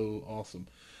so awesome.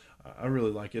 I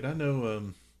really like it. I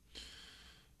know.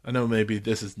 I know maybe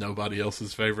this is nobody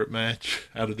else's favorite match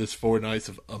out of this 4 nights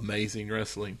of amazing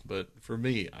wrestling, but for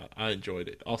me, I enjoyed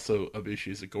it. Also,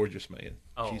 Ibushi is a gorgeous man.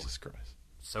 Oh, Jesus Christ,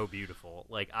 so beautiful.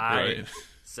 Right.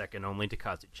 Second only to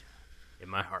Kazucha in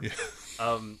my heart.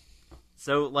 Yeah.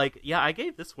 So, I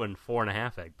gave this one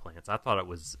 4.5 eggplants. I thought it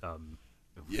was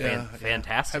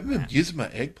fantastic. I haven't been using my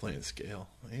eggplant scale.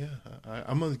 Yeah,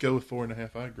 I'm going to go with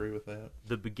 4.5. I agree with that.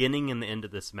 The beginning and the end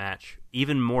of this match,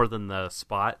 even more than the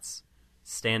spots,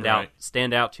 stand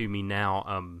out to me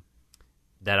now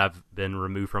that I've been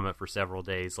removed from it for several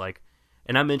days.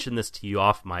 And I mentioned this to you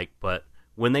off mic, but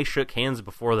when they shook hands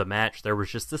before the match, there was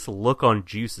just this look on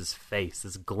Juice's face,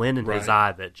 this glint in his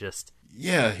eye that just...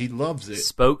 Yeah, he loves it.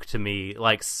 Spoke to me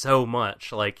so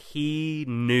much. He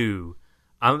knew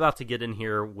I'm about to get in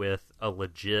here with a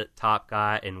legit top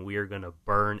guy and we're going to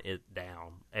burn it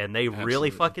down. And they really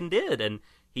fucking did. And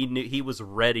he knew he was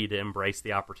ready to embrace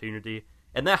the opportunity.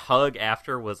 And that hug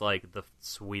after was the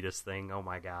sweetest thing. Oh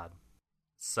my God.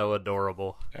 So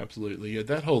adorable. Absolutely. Yeah,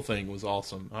 that whole thing was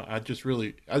awesome. I just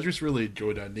really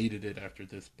enjoyed it. I needed it after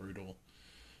this brutal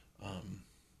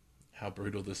how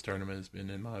brutal this tournament has been,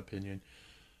 in my opinion.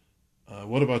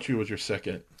 What about you? Was your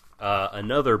second?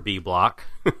 Another B block.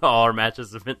 All our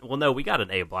matches have been... Well, no, we got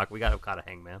an A block. We got Okada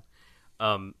Hangman.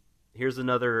 Here's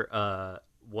another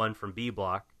one from B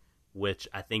block, which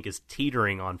I think is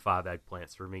teetering on 5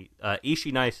 eggplants for me.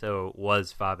 Ishii Naito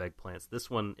was 5 eggplants. This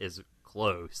one is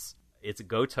close. It's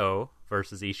Goto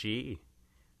versus Ishii.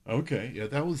 Okay, yeah,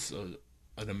 that was an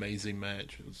amazing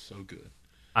match. It was so good.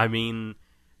 I mean...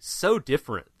 So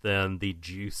different than the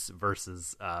Juice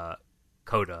versus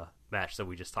Coda match that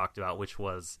we just talked about, which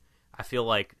was, I feel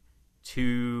like,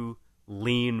 2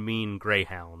 lean, mean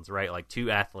greyhounds, right?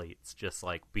 2 athletes just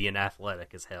being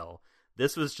athletic as hell.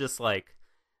 This was just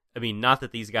not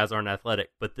that these guys aren't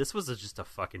athletic, but this was just a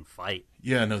fucking fight.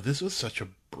 Yeah, no, this was such a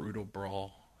brutal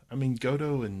brawl. I mean,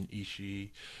 Goto and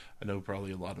Ishii, I know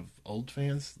probably a lot of old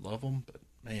fans love them, but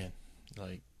man,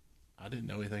 I didn't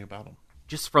know anything about them.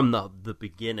 Just from the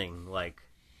beginning,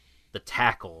 the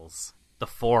tackles, the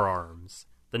forearms,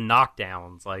 the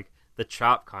knockdowns, the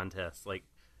chop contest,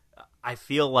 I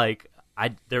feel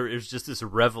there is just this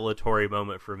revelatory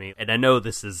moment for me. And I know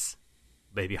this is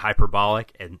maybe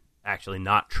hyperbolic and actually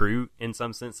not true in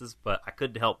some senses, but I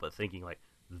couldn't help but thinking,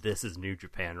 this is New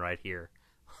Japan right here.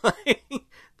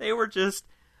 They were just...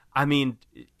 I mean,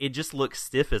 it just looks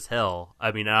stiff as hell.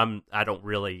 I mean, I don't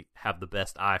really have the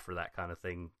best eye for that kind of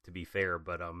thing, to be fair.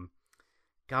 But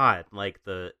God,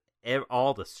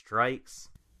 all the strikes,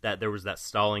 that there was that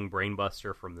stalling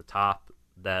brainbuster from the top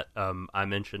that I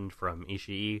mentioned from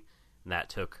Ishii, and that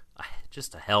took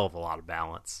just a hell of a lot of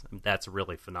balance. I mean, that's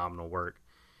really phenomenal work.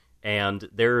 And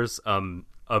there's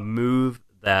a move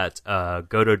that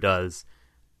Goto does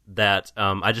that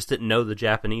I just didn't know the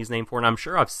Japanese name for, and I'm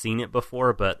sure I've seen it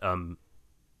before, but when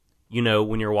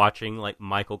you're watching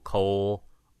Michael Cole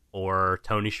or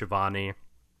Tony Schiavone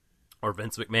or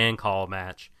Vince McMahon call a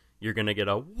match, you're gonna get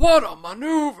a "what a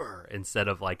maneuver" instead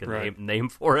of a name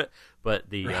for it. But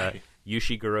the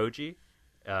Yushi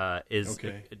is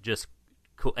just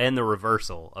cool, and the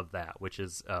reversal of that, which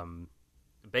is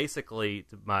basically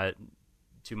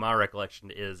to my recollection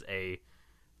is a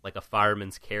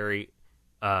fireman's carry.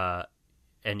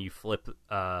 And you flip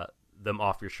them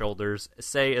off your shoulders,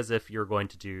 say as if you're going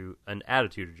to do an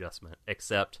attitude adjustment,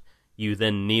 except you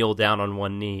then kneel down on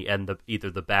one knee, and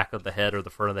either the back of the head or the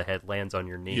front of the head lands on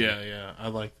your knee. Yeah, I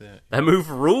like that. That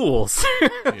move rules.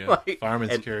 Yeah,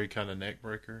 fireman's carry kind of neck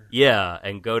breaker. Yeah,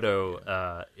 and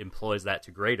Goto employs that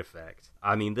to great effect.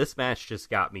 I mean, this match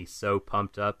just got me so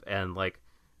pumped up, and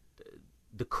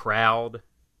the crowd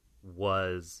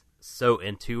was so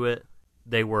into it.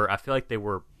 I feel like they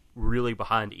were really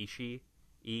behind Ishii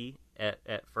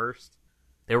at first.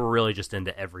 They were really just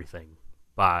into everything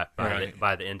by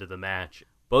the end of the match.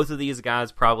 Both of these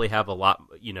guys probably have a lot,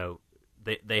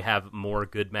 they have more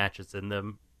good matches in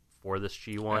them for this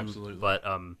G1. Absolutely. But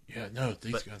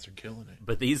these guys are killing it.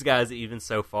 But these guys, even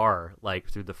so far,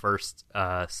 through the first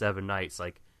 7 nights,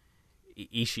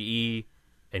 Ishii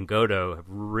and Goto have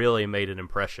really made an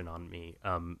impression on me.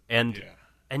 And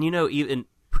even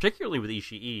particularly with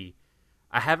Ishii,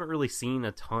 I haven't really seen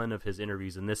a ton of his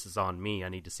interviews, and this is on me. I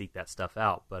need to seek that stuff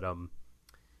out. But,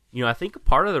 I think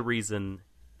part of the reason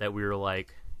that we were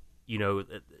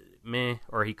meh,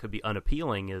 or he could be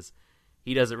unappealing is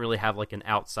he doesn't really have an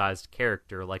outsized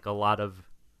character. A lot of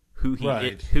who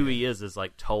he is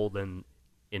told in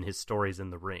his stories in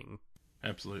the ring.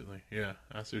 Absolutely. Yeah,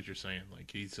 I see what you're saying.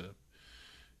 Like he's a,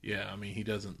 yeah. I mean, he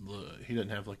doesn't look. He doesn't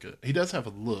have like a. He does have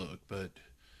a look, but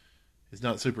it's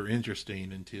not super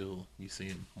interesting until you see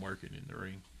him working in the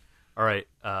ring. All right,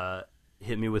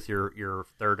 hit me with your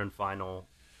third and final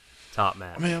top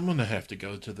match. I mean, I'm gonna have to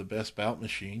go to the best bout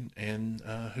machine, and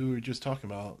who we were just talking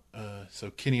about.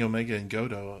 So Kenny Omega and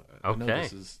Goto. I know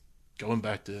this is going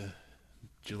back to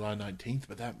July 19th,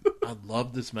 but I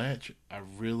loved this match. I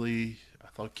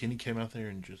thought Kenny came out there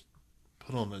and just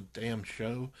put on a damn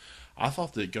show. I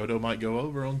thought that Goto might go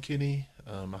over on Kenny.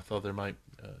 I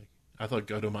thought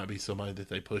Goto might be somebody that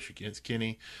they push against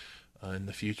Kenny in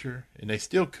the future, and they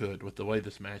still could with the way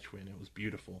this match went. It was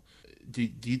beautiful.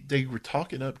 They were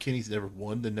talking up Kenny's never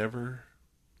won the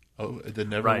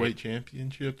Neverweight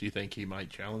Championship. Do you think he might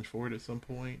challenge for it at some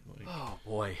point? Oh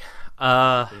boy, it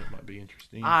might be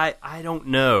interesting. I don't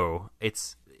know.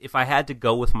 If I had to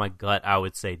go with my gut, I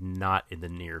would say not in the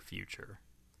near future.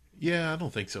 Yeah, I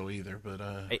don't think so either. But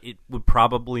it would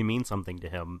probably mean something to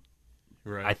him.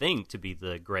 Right. I think to be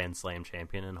the Grand Slam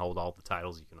champion and hold all the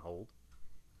titles you can hold.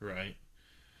 Right.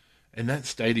 And that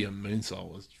stadium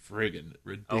moonsault was friggin'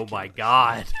 ridiculous. Oh my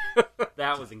god.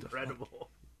 That was incredible.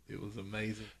 It was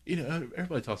amazing. You know,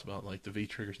 everybody talks about like the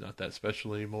V-trigger's not that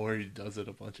special anymore. He does it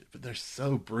a bunch, but they're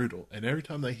so brutal. And every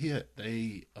time they hit,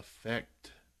 they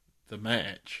affect the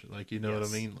match. Like, you know what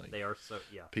I mean? Like they are so,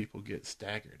 yeah. People get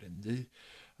staggered.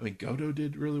 And Goto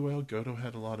did really well. Goto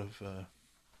had a lot of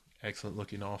excellent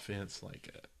looking offense. Like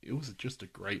it was just a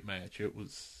great match.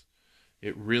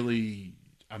 It really,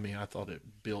 I mean, I thought it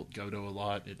built Goto a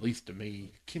lot, at least to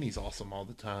me. Kenny's awesome all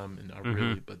the time,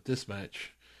 and but this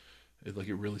match, it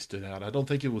really stood out. I don't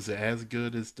think it was as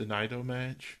good as the Naito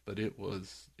match, but it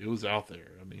was out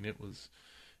there. I mean, it was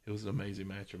an amazing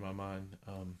match in my mind.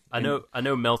 I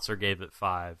know Meltzer gave it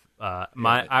 5.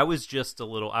 I was just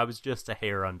a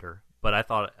hair under, but I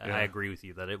thought I agree with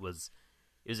you that it was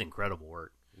incredible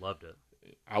work. Loved it.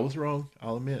 I was wrong.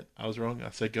 I'll admit I was wrong. I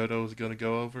said Goto was going to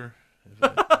go over.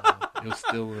 It was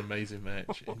still an amazing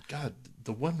match. And God,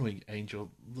 the one-wing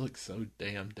angel looks so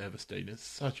damn devastating. It's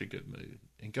such a good move.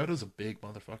 And Goto's a big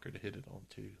motherfucker to hit it on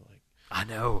too. Like I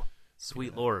know,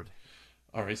 sweet Lord.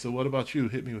 All right, so what about you?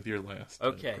 Hit me with your last.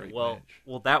 Okay, great well,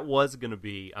 match. That was going to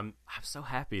be. I'm so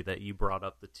happy that you brought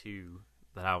up the two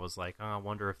that I was like, oh, I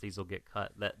wonder if these will get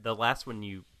cut. That the last one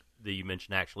that you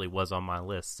mentioned actually was on my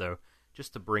list. So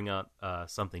just to bring up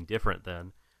something different,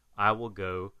 then I will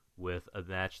go with a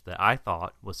match that I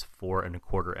thought was 4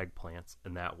 1/4 eggplants,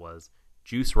 and that was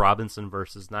Juice Robinson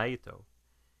versus Naito.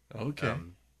 Okay,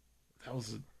 that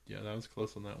was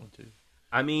close on that one too.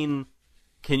 I mean,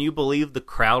 can you believe the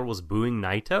crowd was booing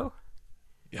Naito?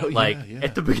 Oh, like yeah.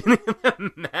 At the beginning of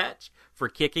the match for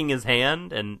kicking his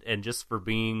hand and just for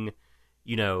being,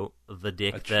 the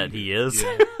dick that he is.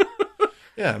 Yeah.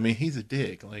 Yeah, I mean, he's a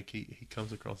dick. Like he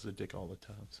comes across as a dick all the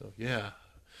time. So yeah.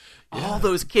 All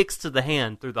those kicks to the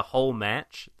hand through the whole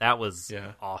match, that was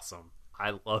awesome.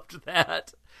 I loved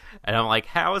that. And I'm like,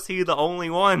 how is he the only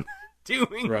one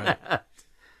doing that?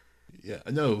 Yeah,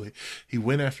 no, he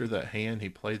went after that hand. He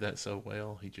played that so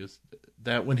well.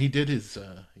 When he did his,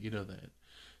 that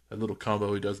little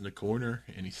combo he does in the corner,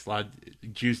 and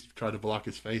Juice tried to block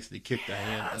his face, and he kicked the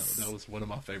hand. That was one of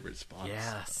my favorite spots.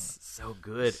 Yes, so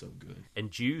good. So good. And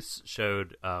Juice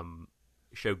showed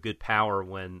good power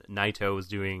when Naito was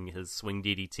doing his swing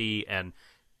DDT, and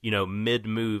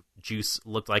mid-move, Juice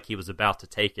looked like he was about to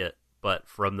take it, but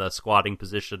from the squatting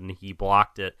position, he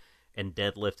blocked it and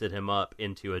deadlifted him up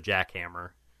into a jackhammer.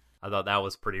 I thought that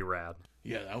was pretty rad.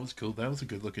 Yeah, that was cool. That was a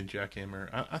good-looking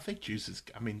jackhammer. I think Juice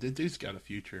the dude's got a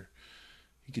future.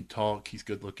 He can talk. He's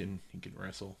good-looking. He can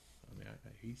wrestle. I mean,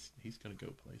 he's going to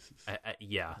go places.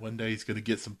 Yeah. One day he's going to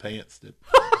get some pants that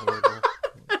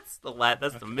That's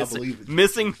the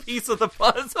missing piece of the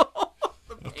puzzle.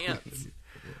 The pants.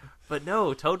 But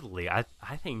no, totally. I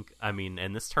think,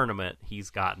 in this tournament, he's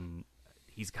gotten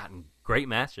great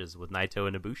matches with Naito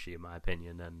and Ibushi, in my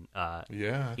opinion, and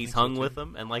he's hung with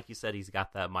them. And like you said, he's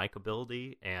got that mic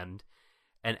ability, and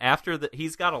after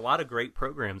he's got a lot of great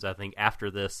programs. I think after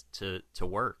this to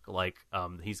work, like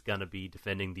he's gonna be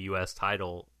defending the U.S.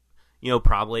 title,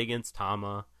 probably against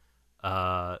Tama.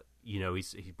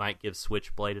 He might give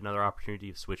Switchblade another opportunity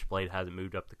if Switchblade hasn't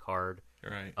moved up the card.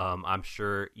 Right. I'm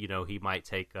sure he might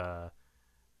take a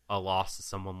loss to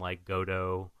someone like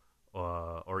Goto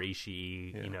or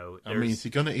Ishii. Yeah. Is he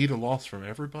going to eat a loss from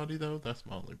everybody though? That's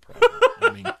my only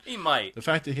problem. He might. The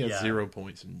fact that he has 0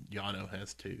 points and Yano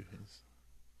has 2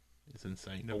 is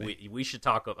insane. We should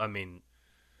talk.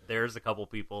 There's a couple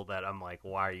people that I'm like,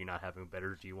 why are you not having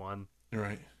better G1?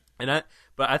 Right.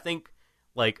 But I think,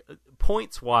 like,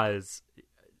 points wise,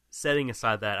 setting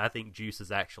aside that, I think Juice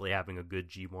is actually having a good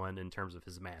G1 in terms of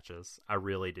his matches. I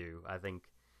really do. I think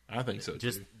so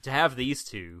just too. to have these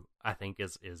two, I think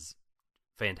is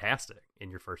fantastic in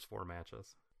your first 4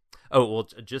 matches. Oh, well,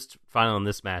 just finally on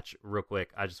this match, real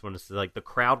quick, I just want to say, like, the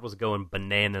crowd was going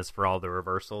bananas for all the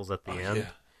reversals at the end.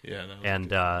 Yeah, that was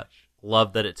and a good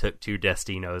love that it took 2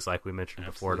 Destinos, like we mentioned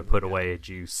before, to put away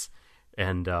Juice.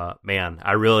 And, man,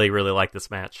 I really, really like this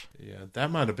match. Yeah,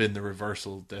 that might have been the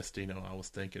reversal Destino I was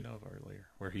thinking of earlier,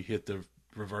 where he hit the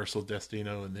reversal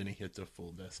Destino and then he hit the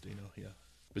full Destino, yeah.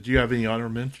 But do you have any honor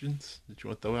mentions that you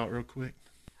want to throw out real quick?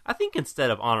 I think instead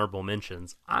of honorable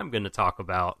mentions, I'm going to talk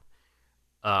about,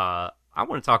 I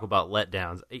want to talk about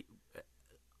letdowns.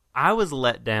 I was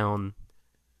let down,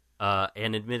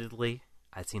 and admittedly,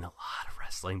 I'd seen a lot of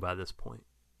wrestling by this point,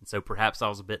 and so perhaps I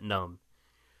was a bit numb.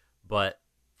 But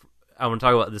I want to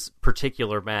talk about this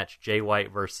particular match, Jay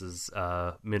White versus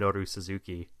Minoru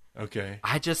Suzuki. Okay.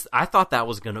 I thought that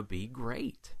was going to be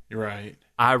great. You're right.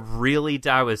 I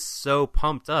was so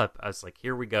pumped up. I was like,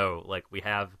 here we go. Like, we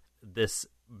have this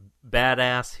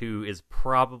badass who is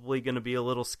probably going to be a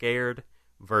little scared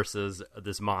versus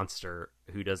this monster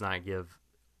who does not give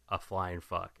a flying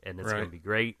fuck. And it's going to be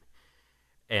great.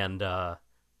 And,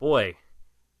 boy,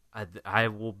 I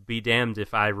will be damned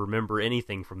if I remember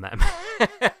anything from that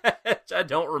match. I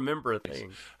don't remember a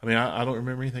thing. I mean, I don't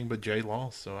remember anything but Jay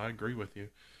lost, so I agree with you.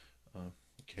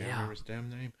 Can't remember his damn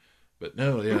name. But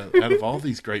no, yeah, out of all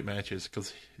these great matches,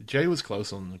 because Jay was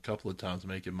close on a couple of times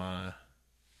making my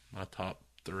top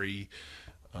 3.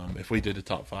 If we did a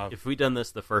top 5. If we done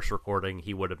this the first recording,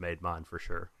 he would have made mine for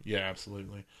sure. Yeah,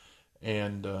 absolutely.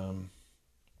 And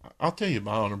I'll tell you,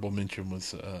 my honorable mention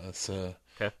was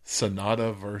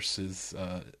Sonata versus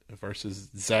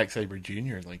Zack Sabre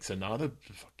Jr. Like, Sonata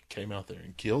came out there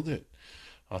and killed it.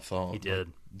 I thought he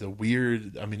did. Like,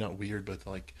 not weird, but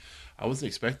like, I wasn't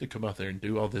expecting to come out there and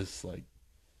do all this like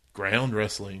ground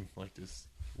wrestling, like this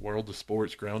World of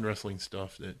Sports ground wrestling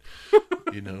stuff that,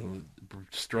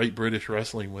 straight British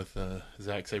wrestling with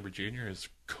Zack Sabre Jr. is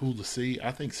cool to see.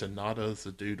 I think Sonata's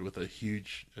a dude with a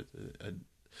huge,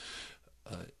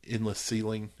 endless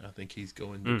ceiling. I think he's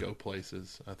going to go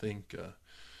places. I think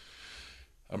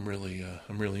I'm really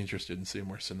interested in seeing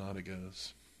where Sonata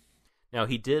goes. Now,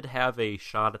 he did have a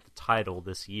shot at the title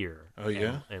this year. Oh,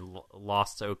 yeah? And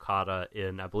lost to Okada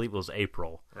in, I believe it was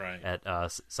April. Right.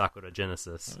 At Sakura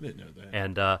Genesis. I didn't know that.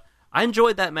 And I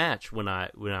enjoyed that match when I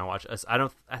watched it.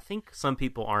 I think some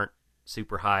people aren't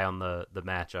super high on the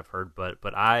match, I've heard, but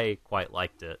I quite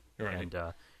liked it. Right. And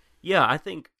I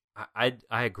think I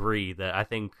agree that I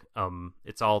think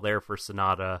it's all there for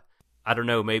Sonata. I don't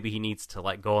know, maybe he needs to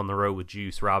like go on the road with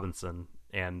Juice Robinson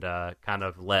and kind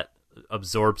of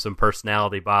absorb some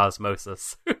personality by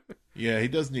osmosis. Yeah, he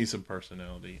does need some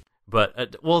personality.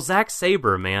 But Zack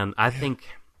Sabre, man, I think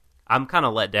I'm kind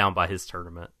of let down by his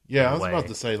tournament. Yeah, I was about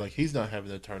to say, like, he's not having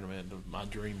the tournament of my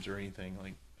dreams or anything.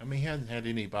 Like, I mean, he hasn't had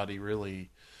anybody really.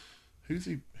 Who's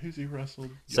he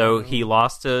wrestled? So he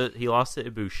lost to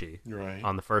Ibushi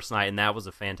on the first night, and that was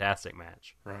a fantastic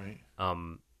match. Right.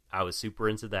 I was super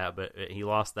into that, but he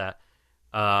lost that.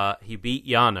 He beat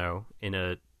Yano in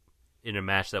a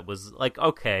match that was like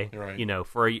okay, right.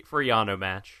 For a Yano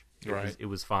match, it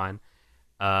was fine.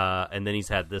 And then he's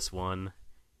had this one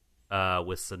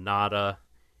with Sonata,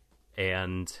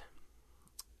 and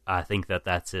I think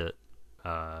that's it.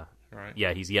 Right.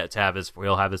 Yeah, he's yet to have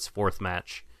he'll have his 4th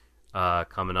match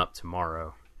coming up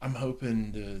tomorrow. I'm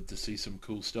hoping to see some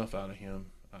cool stuff out of him.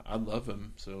 I love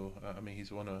him, so I mean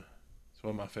he's one of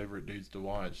my favorite dudes to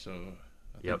watch. So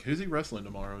I think who's he wrestling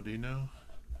tomorrow? Do you know?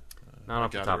 Not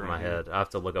off the top of my head. I have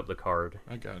to look up the card.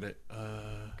 I got it.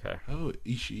 Okay. Oh,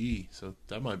 Ishii. So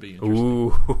that might be interesting.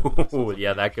 Ooh,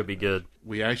 yeah, that could be good.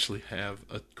 We actually have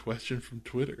a question from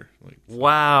Twitter.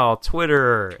 Wow,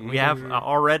 Twitter. We have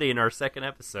already in our 2nd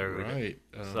episode. Right.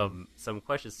 Some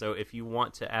questions. So if you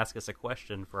want to ask us a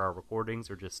question for our recordings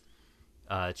or just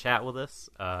chat with us,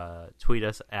 tweet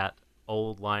us at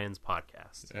Old Lions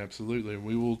Podcast. Absolutely, and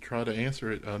we will try to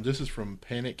answer it. This is from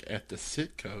Panic at the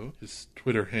Sitco. His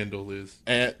Twitter handle is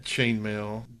at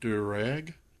Chainmail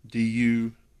Durag,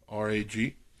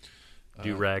 Durag.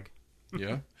 Durag.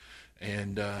 Yeah,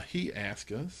 and he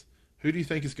asked us, who do you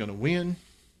think is going to win?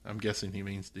 I'm guessing he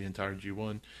means the entire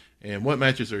G1. And what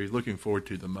matches are you looking forward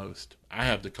to the most? I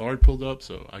have the card pulled up,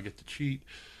 so I get to cheat.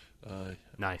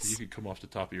 Nice. You could come off the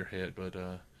top of your head, but...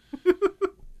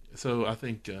 So I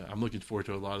think I'm looking forward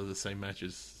to a lot of the same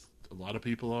matches a lot of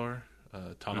people are.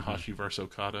 Tanahashi versus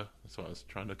Okada. That's what I was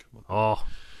trying to come up with. Oh.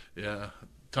 Yeah.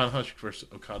 Tanahashi versus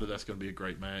Okada, that's going to be a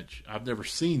great match. I've never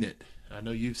seen it. I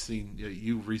know you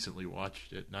recently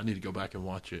watched it, and I need to go back and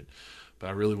watch it. But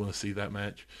I really want to see that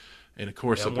match. And of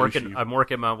course, I'm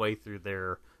working my way through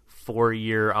their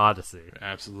 4-year odyssey.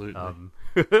 Absolutely.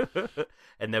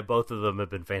 And then both of them have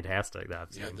been fantastic. They're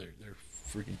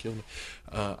freaking killing me.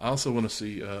 I also want to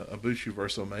see Ibushi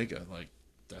versus Omega. Like,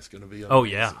 that's going to be amazing. Oh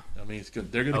yeah. I mean,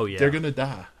 they're going to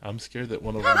die. I'm scared that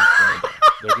one of them is going to die.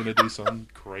 They're going to do some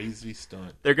crazy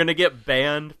stunt. They're going to get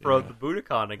banned from the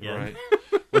Budokan again. Right.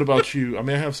 What about you? I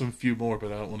mean, I have some few more,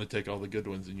 but I don't want to take all the good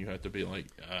ones, and you have to be like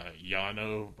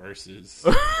Yano versus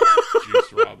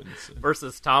Juice Robinson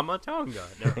versus Tama Tonga.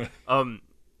 No.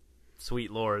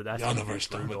 Sweet Lord, that's Yano versus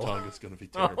Tama Tonga is going to be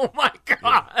terrible. Oh my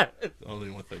God! Yeah, I don't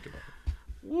even want to think about it.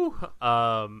 Woo.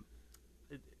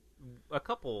 A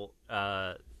couple.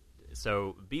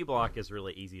 So B Block is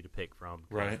really easy to pick from.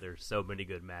 Right. There's so many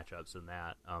good matchups in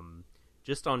that.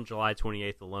 Just on July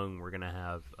 28th alone, we're gonna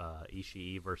have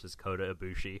Ishii versus Kota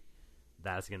Ibushi.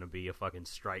 That's gonna be a fucking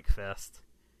strike fest.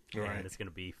 Right. And it's gonna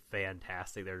be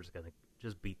fantastic. They're just gonna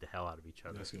beat the hell out of each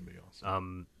other. That's gonna be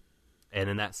awesome. And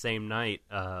in that same night,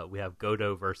 we have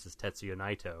Goto versus Tetsuya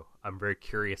Naito. I'm very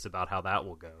curious about how that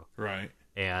will go. Right.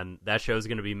 And that show is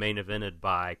going to be main evented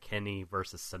by Kenny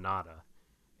versus Sonata.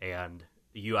 And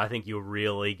I think you'll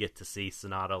really get to see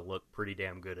Sonata look pretty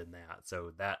damn good in that.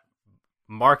 So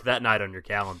mark that night on your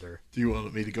calendar. Do you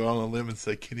want me to go out on a limb and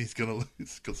say Kenny's going to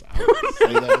lose? Because I don't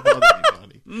say that about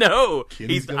anybody. No.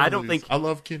 I don't think... I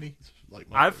love Kenny. Like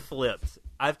I've flipped.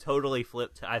 I've totally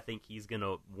flipped. I think he's going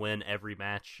to win every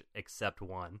match except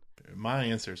one. My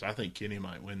answer is I think Kenny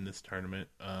might win this tournament.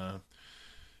 I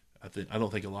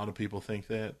don't think a lot of people think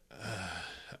that.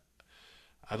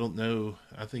 I don't know.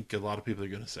 I think a lot of people are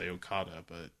going to say Okada,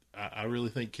 but I really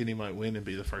think Kenny might win and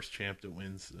be the first champ that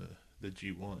wins the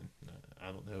G1.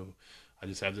 I don't know. I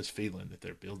just have this feeling that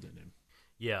they're building him.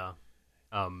 Yeah.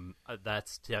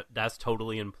 That's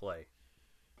totally in play.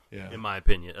 Yeah. In my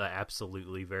opinion,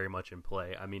 absolutely very much in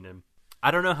play. I mean,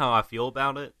 I don't know how I feel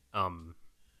about it.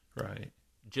 Right.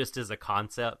 Just as a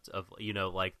concept of,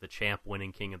 like the champ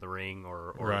winning King of the Ring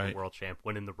or right. the world champ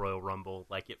winning the Royal Rumble.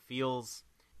 Like it feels,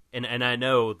 and I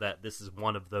know that this is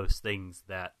one of those things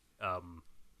that,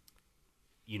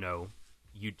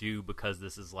 you do because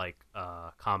this is like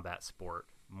a combat sport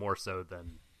more so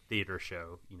than theater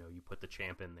show. You put the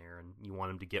champ in there and you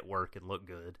want him to get work and look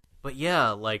good. But yeah,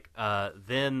 like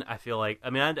then I feel like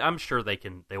I'm sure they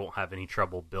won't have any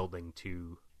trouble building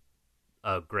to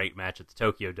a great match at the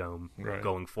Tokyo Dome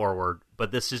going forward.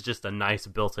 But this is just a nice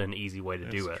built-in, easy way to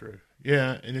do it. That's true.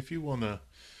 Yeah, and if you wanna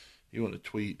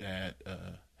tweet at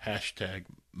hashtag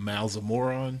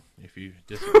Malzamoron if you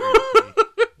disagree with me,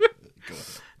 go ahead.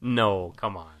 No,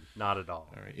 come on, not at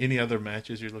all. All right. Any other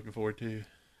matches you're looking forward to?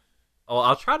 Oh,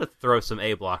 I'll try to throw some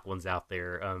A Block ones out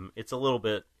there. It's a little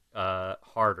bit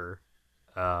harder.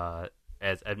 And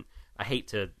I hate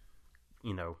to,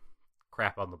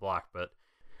 crap on the block, but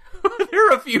there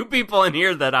are a few people in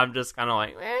here that I'm just kind of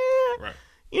like, right.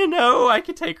 I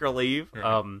could take or leave.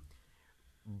 Right.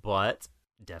 But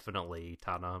definitely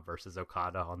Tana versus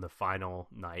Okada on the final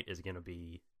night is going to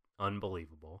be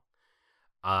unbelievable.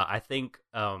 I think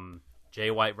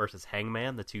Jay White versus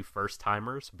Hangman, the two first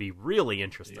timers, be really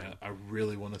interesting. Yeah, I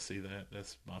really want to see that.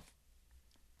 That's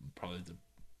probably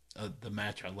the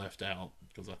match I left out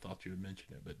because I thought you would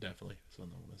mention it, but definitely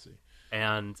something I want to see.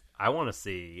 And I want to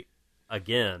see,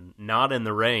 again, not in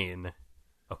the rain,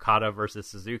 Okada versus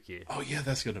Suzuki. Oh yeah,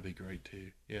 that's going to be great too.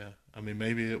 Yeah, I mean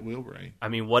maybe it will rain. I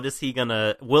mean, what is he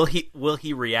gonna? Will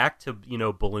he react to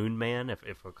Balloon Man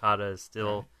if Okada is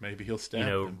still? Right. Maybe he'll stab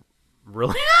him.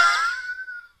 Really.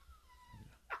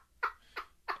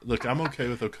 Look, I'm okay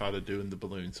with Okada doing the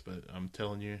balloons, but I'm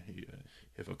telling you,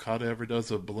 if Okada ever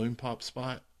does a balloon pop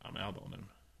spot, I'm out on him.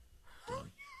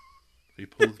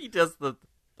 If he does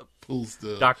pulls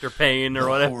the Dr. Payne or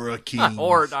whatever, Horror King,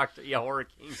 or Horror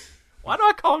King. Why do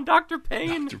I call him Dr.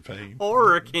 Payne? Dr. Payne,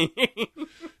 Horror King.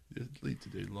 Leave the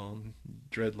dude alone,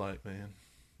 Dreadlight man.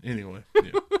 Anyway,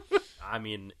 yeah. I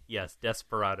mean, yes,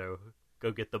 Desperado.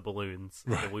 Go get the balloons,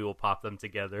 right. and we will pop them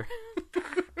together.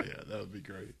 Yeah, that would be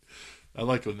great. I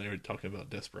like when they were talking about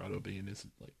Desperado being his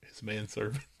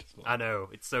manservant. I know,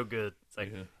 it's so good. It's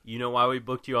like, yeah. You know why we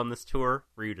booked you on this tour?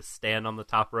 For you to stand on the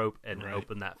top rope and right.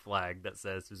 open that flag that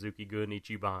says Suzuki-gun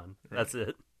Ichiban. Right. That's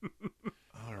it.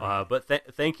 All right. But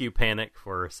thank you, Panic,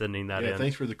 for sending that in.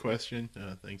 Thanks for the question.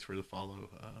 Thanks for the follow.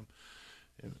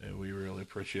 And we really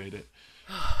appreciate it.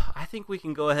 I think we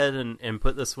can go ahead and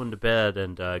put this one to bed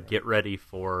and get ready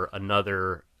for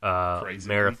another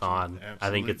marathon. I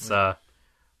think it's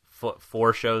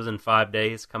 4 shows in 5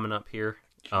 days coming up here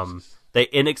Jesus. They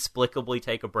inexplicably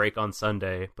take a break on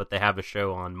Sunday, but they have a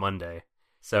show on Monday.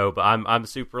 So, but I'm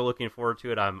super looking forward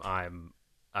to it. I'm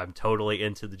totally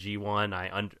into the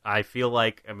G1. I feel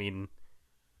like, I mean,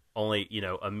 only,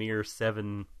 a mere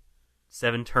seven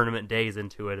tournament days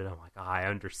into it, and I'm like, I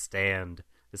understand.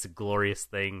 This is a glorious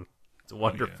thing. It's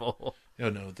wonderful. Oh,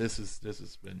 no, this has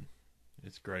been,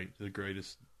 it's great. The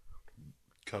greatest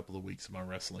couple of weeks of my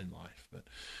wrestling life. But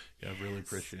yeah, I've really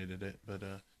appreciated it. But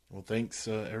well, thanks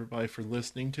everybody for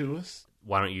listening to us.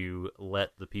 Why don't you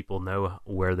let the people know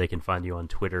where they can find you on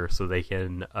Twitter so they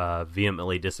can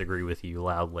vehemently disagree with you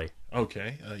loudly?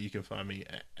 Okay, you can find me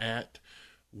at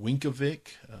Winkovic,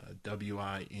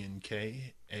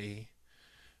 WINKAVIC,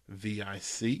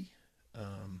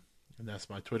 and that's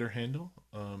my Twitter handle.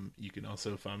 You can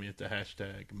also find me at the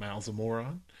hashtag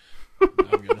Malzamoron.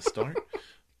 I'm going to start.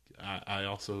 I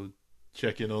also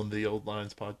check in on the Old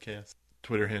Lions podcast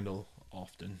Twitter handle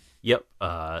often. Yep.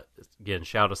 Again,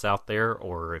 shout us out there,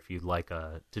 or if you'd like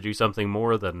to do something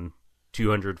more than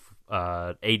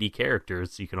 280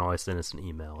 characters, you can always send us an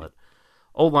email at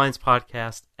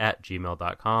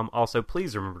oldlinespodcast@gmail.com. Also,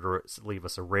 please remember to leave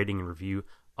us a rating and review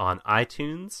on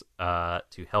iTunes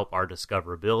to help our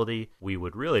discoverability. We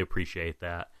would really appreciate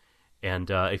that.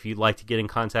 And if you'd like to get in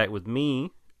contact with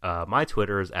me, my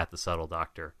Twitter is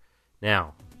 @TheSubtleDoctor.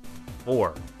 Now,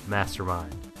 for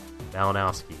Mastermind,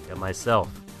 Malinowski, and myself,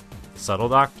 The Subtle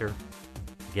Doctor,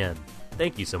 again,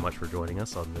 thank you so much for joining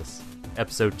us on this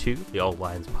episode 2, the Old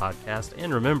Lions podcast.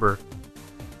 And remember,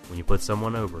 when you put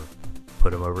someone over,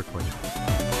 put them over clean.